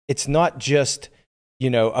 because it's not just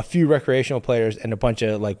a few recreational players and a bunch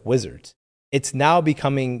of like wizards. It's now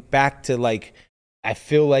becoming back to like, I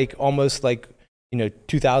feel like almost like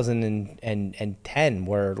 2010,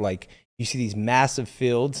 where like you see these massive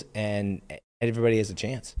fields and everybody has a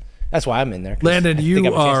chance. That's why I'm in there. Landon,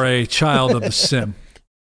 you are a child of the sim.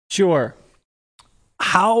 Sure.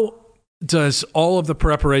 How does all of the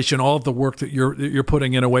preparation, all of the work that you're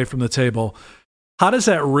putting in away from the table, how does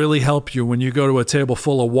that really help you when you go to a table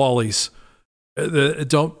full of Wallies that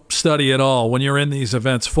don't study at all, when you're in these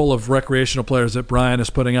events full of recreational players that Brian is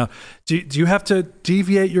putting out? Do you have to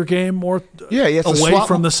deviate your game more away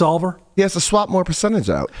from the solver? He has to swap more percentage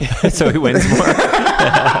out. So he wins more.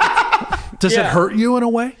 Does it hurt you in a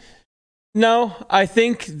way? No, I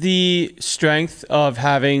think the strength of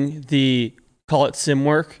having the, call it sim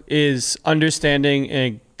work, is understanding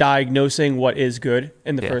and diagnosing what is good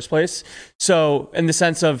in the first place. So in the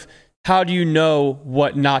sense of how do you know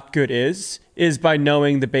what not good is by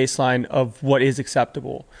knowing the baseline of what is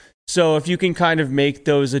acceptable. So if you can kind of make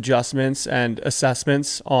those adjustments and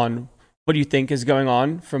assessments on what you think is going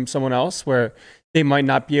on from someone else, where they might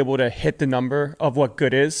not be able to hit the number of what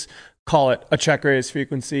good is, call it a check raise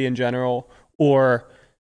frequency in general, or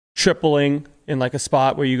tripling in like a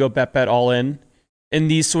spot where you go bet all in. In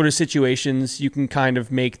these sort of situations, you can kind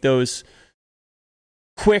of make those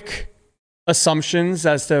quick assumptions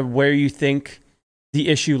as to where you think the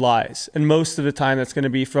issue lies. And most of the time, that's going to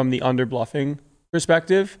be from the underbluffing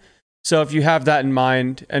perspective. So if you have that in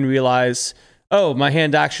mind and realize, oh, my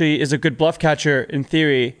hand actually is a good bluff catcher in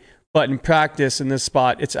theory, but in practice in this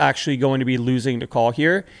spot, it's actually going to be losing to call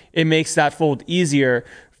here, it makes that fold easier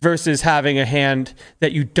versus having a hand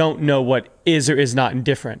that you don't know what is or is not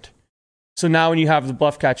indifferent. So now when you have the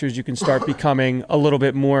bluff catchers, you can start becoming a little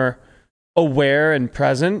bit more aware and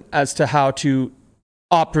present as to how to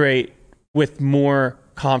operate with more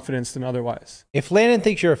confidence than otherwise. If Landon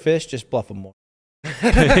thinks you're a fish, just bluff him more.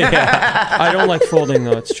 I don't like folding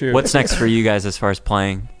though, it's true. What's next for you guys as far as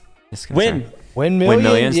playing is concerned? Win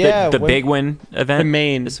millions. Yeah, the big win event. The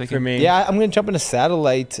main this weekend. for me. Yeah, I'm gonna jump into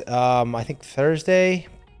Satellite. I think Thursday,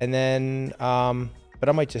 and then but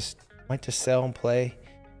I might just sell and play.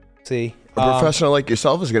 See, A professional like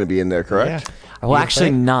yourself is going to be in there, correct? Yeah. Well,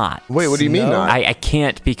 actually not. Wait, what do you mean not? I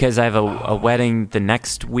can't because I have a wedding the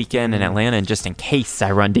next weekend in Atlanta, and just in case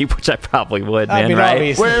I run deep, which I probably would, I mean, right?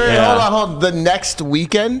 obviously. Wait, hold on. The next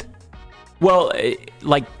weekend? Well,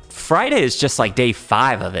 like Friday is just like day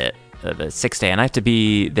 5 of it, the 6th day, and I have to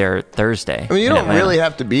be there Thursday. I mean, you don't really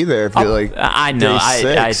have to be there if you're like I know.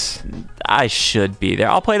 day 6. I should be there.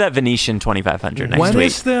 I'll play that Venetian 2500 next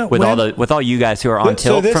week with all you guys who are on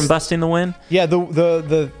tilt from busting the win. Yeah,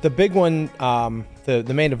 the big one,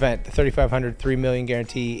 the main event, the 3500 $3 million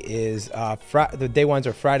guarantee is the day ones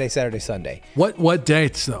are Friday, Saturday, Sunday. What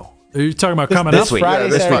dates though? Are you talking about coming this up? Week? Friday,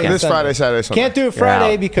 this Saturday, Friday, Saturday, Sunday. Can't do it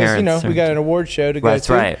Friday because we got an award show to go to. That's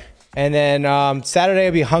right. And then Saturday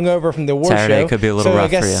I'll be hungover from the award show. Saturday could be a little rough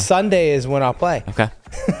for you. So I guess Sunday is when I'll play. Okay.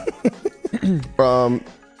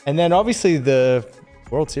 And then obviously the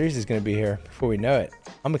World Series is going to be here before we know it.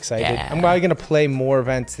 I'm excited. Yeah. I'm probably going to play more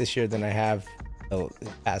events this year than I have the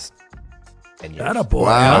past 10 years. Attaboy.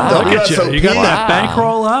 Wow. Look at you. WSOP. You got that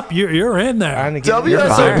bankroll up. You're in there.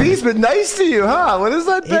 WSOP's been nice to you, huh? What does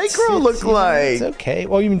that bankroll look like? It's okay.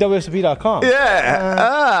 Well, you mean WSOP.com?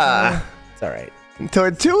 Yeah. It's all right.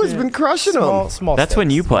 Toad 2 has been crushing them. Small That's stakes,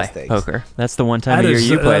 when you small play stakes. poker. That's the one time That of year is-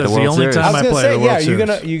 you play that the is the World only Series. time I was I gonna play say, the World yeah. Series.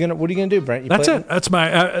 You're gonna. What are you gonna do, Brent? You That's play it.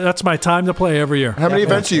 That's my time to play every year. How many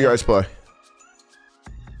events do you guys play?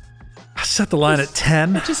 I set the line at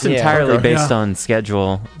 10. Just Yeah. entirely Okay. based on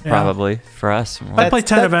schedule, probably for us. If I play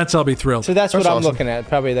 10 that- events, I'll be thrilled. So that's what That's I'm awesome. looking at.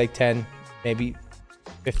 Probably like 10, maybe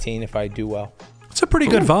 15 if I do well. It's a pretty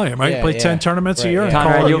good volume, right? Yeah, Play yeah. 10 tournaments a Right, year. yeah. and call it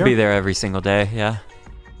Conrad, a you'll year. be there every single day. Yeah.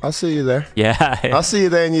 I'll see you there. Yeah. I'll see you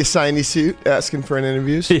there in your shiny suit asking for an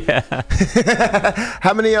interviews. Yeah.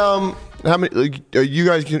 How many are you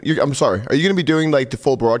guys? I'm sorry. Are you going to be doing like the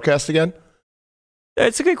full broadcast again?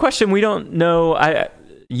 It's a good question. We don't know.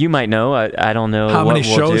 You might know. I don't know How what many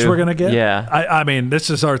we'll shows do. we're going to get? Yeah. I mean, this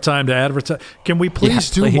is our time to advertise. Can we please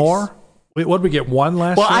do please. more? Wait, what did we get? One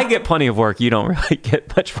last Well, year? I get plenty of work. You don't really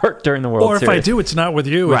get much work during the World Or if Series. I do, it's not with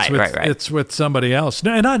you. It's Right, with, right. It's with somebody else.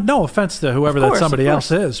 No, and no offense to whoever that course, somebody of else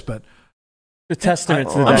is, but The testament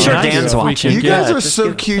to I'm that. sure nice Dan's if we watching. can You get- guys are just so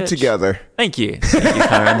give a cute pitch. together. Thank you,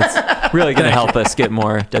 Conrad. That's really going to help us get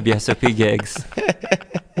more WSOP gigs.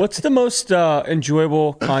 What's the most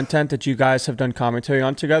enjoyable content that you guys have done commentary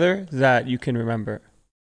on together that you can remember?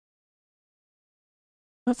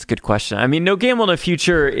 That's a good question. I mean, No Gamble, No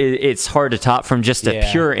Future, it's hard to top from just a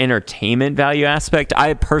pure entertainment value aspect.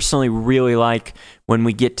 I personally really like when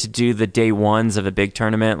we get to do the day ones of a big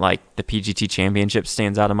tournament, like the PGT Championship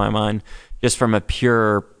stands out in my mind, just from a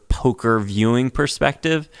pure poker viewing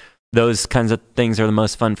perspective. Those kinds of things are the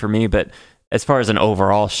most fun for me. But as far as an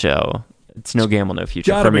overall show, it's No Gamble, No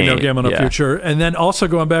Future gotta for be me. No Gamble, No Future. And then also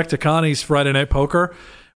going back to Connie's Friday Night Poker,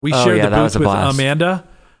 we shared yeah, the that was booth a with blast. Amanda,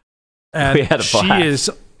 and We had a she blast.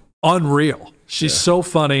 is unreal. She's so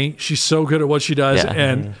funny. She's so good at what she does, Yeah.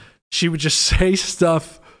 and she would just say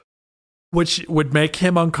stuff which would make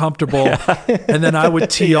him uncomfortable, and then I would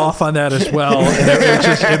tee off on that as well. And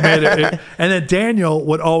it made it. And then Daniel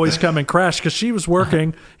would always come and crash because she was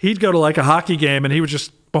working. He'd go to like a hockey game, and he would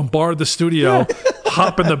just bombard the studio,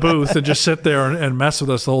 hop in the booth, and just sit there and mess with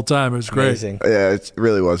us the whole time. It was great. Amazing. Yeah, it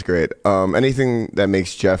really was great. Anything that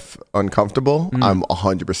makes Jeff uncomfortable, I'm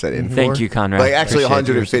 100% in for. Thank you, Conrad. Like actually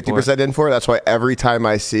Appreciate your 150% in for. That's why every time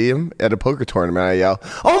I see him at a poker tournament, I yell,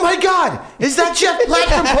 "Oh my God, is that Jeff Platt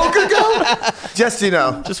from Poker Go?" Just so you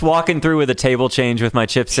know. Just walking through with a table change with my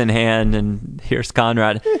chips in hand, and here's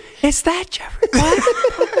Conrad. Is that Jeffrey Black?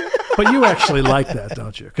 But you actually like that,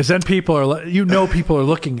 don't you? Because then people are, people are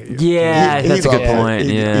looking at you. Yeah, He that's a good loves it. point.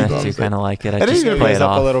 He Yeah, I loves do it. kind of like it. I And just even if play he's it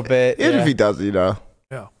Up off. a little bit. Even yeah. if he does, you know,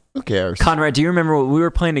 Yeah. who cares? Conrad, do you remember we were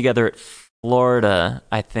playing together at Florida?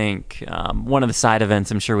 I think one of the side events.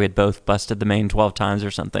 I'm sure we had both busted the main 12 times or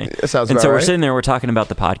something. That sounds and about so we're right. sitting there, we're talking about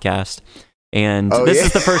the podcast, and Oh, this yeah.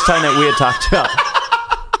 is the first time that we had talked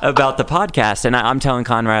about the podcast. And I'm telling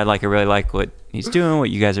Conrad, like, I really like what he's doing, what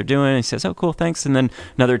you guys are doing. He says, "Oh, cool, thanks." And then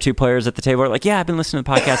another two players at the table are like, "Yeah, I've been listening to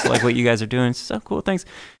the podcast, I like what you guys are doing." He says, "Oh, cool, thanks."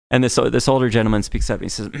 And this older gentleman speaks up and he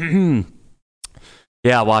says,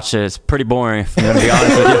 "Yeah, I watched it. It's pretty boring, if I'm going to be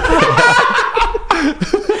honest with you."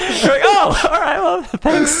 You're like, "Oh, all right, well,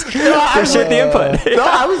 thanks. Appreciate the input." No,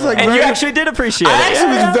 I was like, and you very- actually did appreciate it. I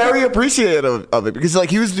actually Yeah. was very appreciative of it because, like,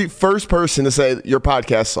 he was the first person to say your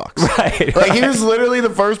podcast sucks. Right. Like, he was literally the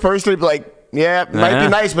first person to be like, "Yeah, it might Yeah.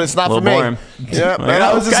 be nice, but it's not A for little me." boring. Yeah, and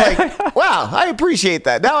I was just like, "Wow, I appreciate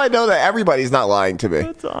that." Now I know that everybody's not lying to me.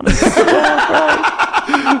 That's honest.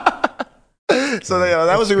 So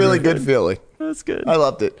that was a really good feeling. That's good. I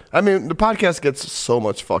loved it. I mean, the podcast gets so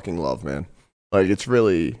much fucking love, man. Like, it's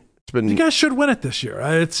been. You guys should win it this year.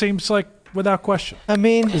 It seems like without question. I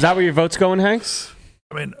mean, Is that where your vote's going, Hanks?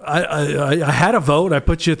 I mean, I had a vote. I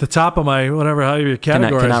put you at the top of my whatever how you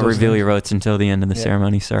categorize. Cannot those reveal things. your votes until the end of the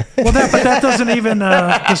ceremony, sir. Well, but that doesn't even.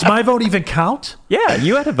 Does my vote even count? Yeah,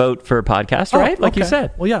 you had a vote for a podcast, right? Like you okay.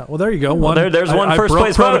 said. Well, yeah. Well, there you go. One. there's one I first broke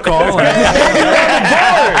place vote. protocol.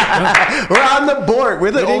 We're on the board.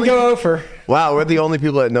 We're the didn't only. go over. Wow, we're the only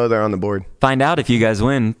people that know they're on the board. Find out if you guys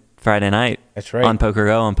win Friday night. That's right. On Poker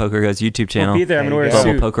Go, on Poker Go's YouTube channel. We'll be there. I'm There going you to wear a go.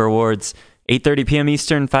 Global suit. Poker Awards, 8:30 p.m.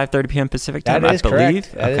 Eastern, 5:30 p.m. Pacific time, That is I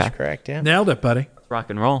believe. correct. That is correct. Yeah. Nailed it, buddy. Rock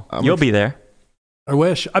and roll. I'm You'll ex- be there. I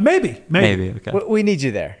wish. Maybe. Maybe. Okay. We need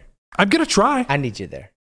you there. I'm gonna try. I need you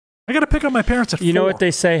there. I gotta pick up my parents at You know 4. what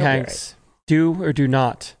they say, You'll be Hanks? Do or do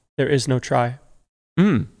not. There is no try.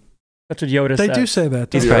 Mm. That's what Yoda They said. do say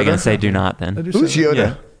that. He's don't probably they? going to say do not They then. do Who's say that.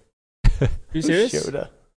 Yoda? Are you serious?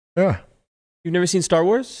 Yeah. You've never seen Star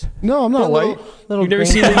Wars? No, I'm not white. Little You've never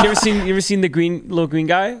green- seen you ever seen the little green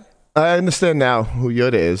guy? I understand now who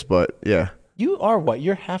Yoda is, but yeah, You are white.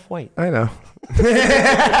 You're half white. I know.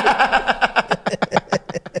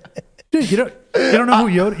 Dude, you don't know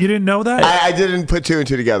who Yoda? You didn't know that? I didn't put two and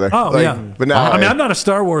two together. Oh, yeah. But now I mean, I'm not a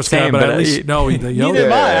Star Wars guy, Same, but but at least know the Yoda. Neither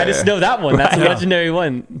am I. Yeah. I just know that one. That's a Right. legendary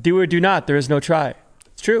one. Do or do not. There is no try.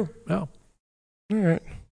 It's true. No. All right.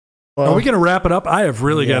 Are we going to wrap it up? I have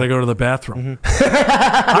really got to go to the bathroom.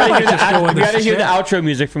 I might just go in You the got to hear the chat. outro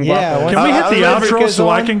music from Yeah, Guapo. what- Can we hit the Africa's outro so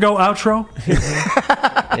I on? can go outro?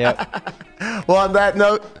 Yep. Well, on that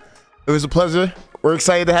note, it was a pleasure We're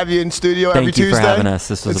excited to have you in studio every Tuesday. Thank you for having us.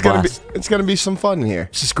 This was a blast. It's gonna be some fun here.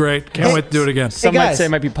 This is great. Can't wait to do it again. Some might say it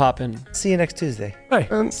might be popping. See you next Tuesday. Hey,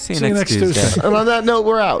 See you next Tuesday. And on that note,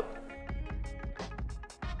 we're out.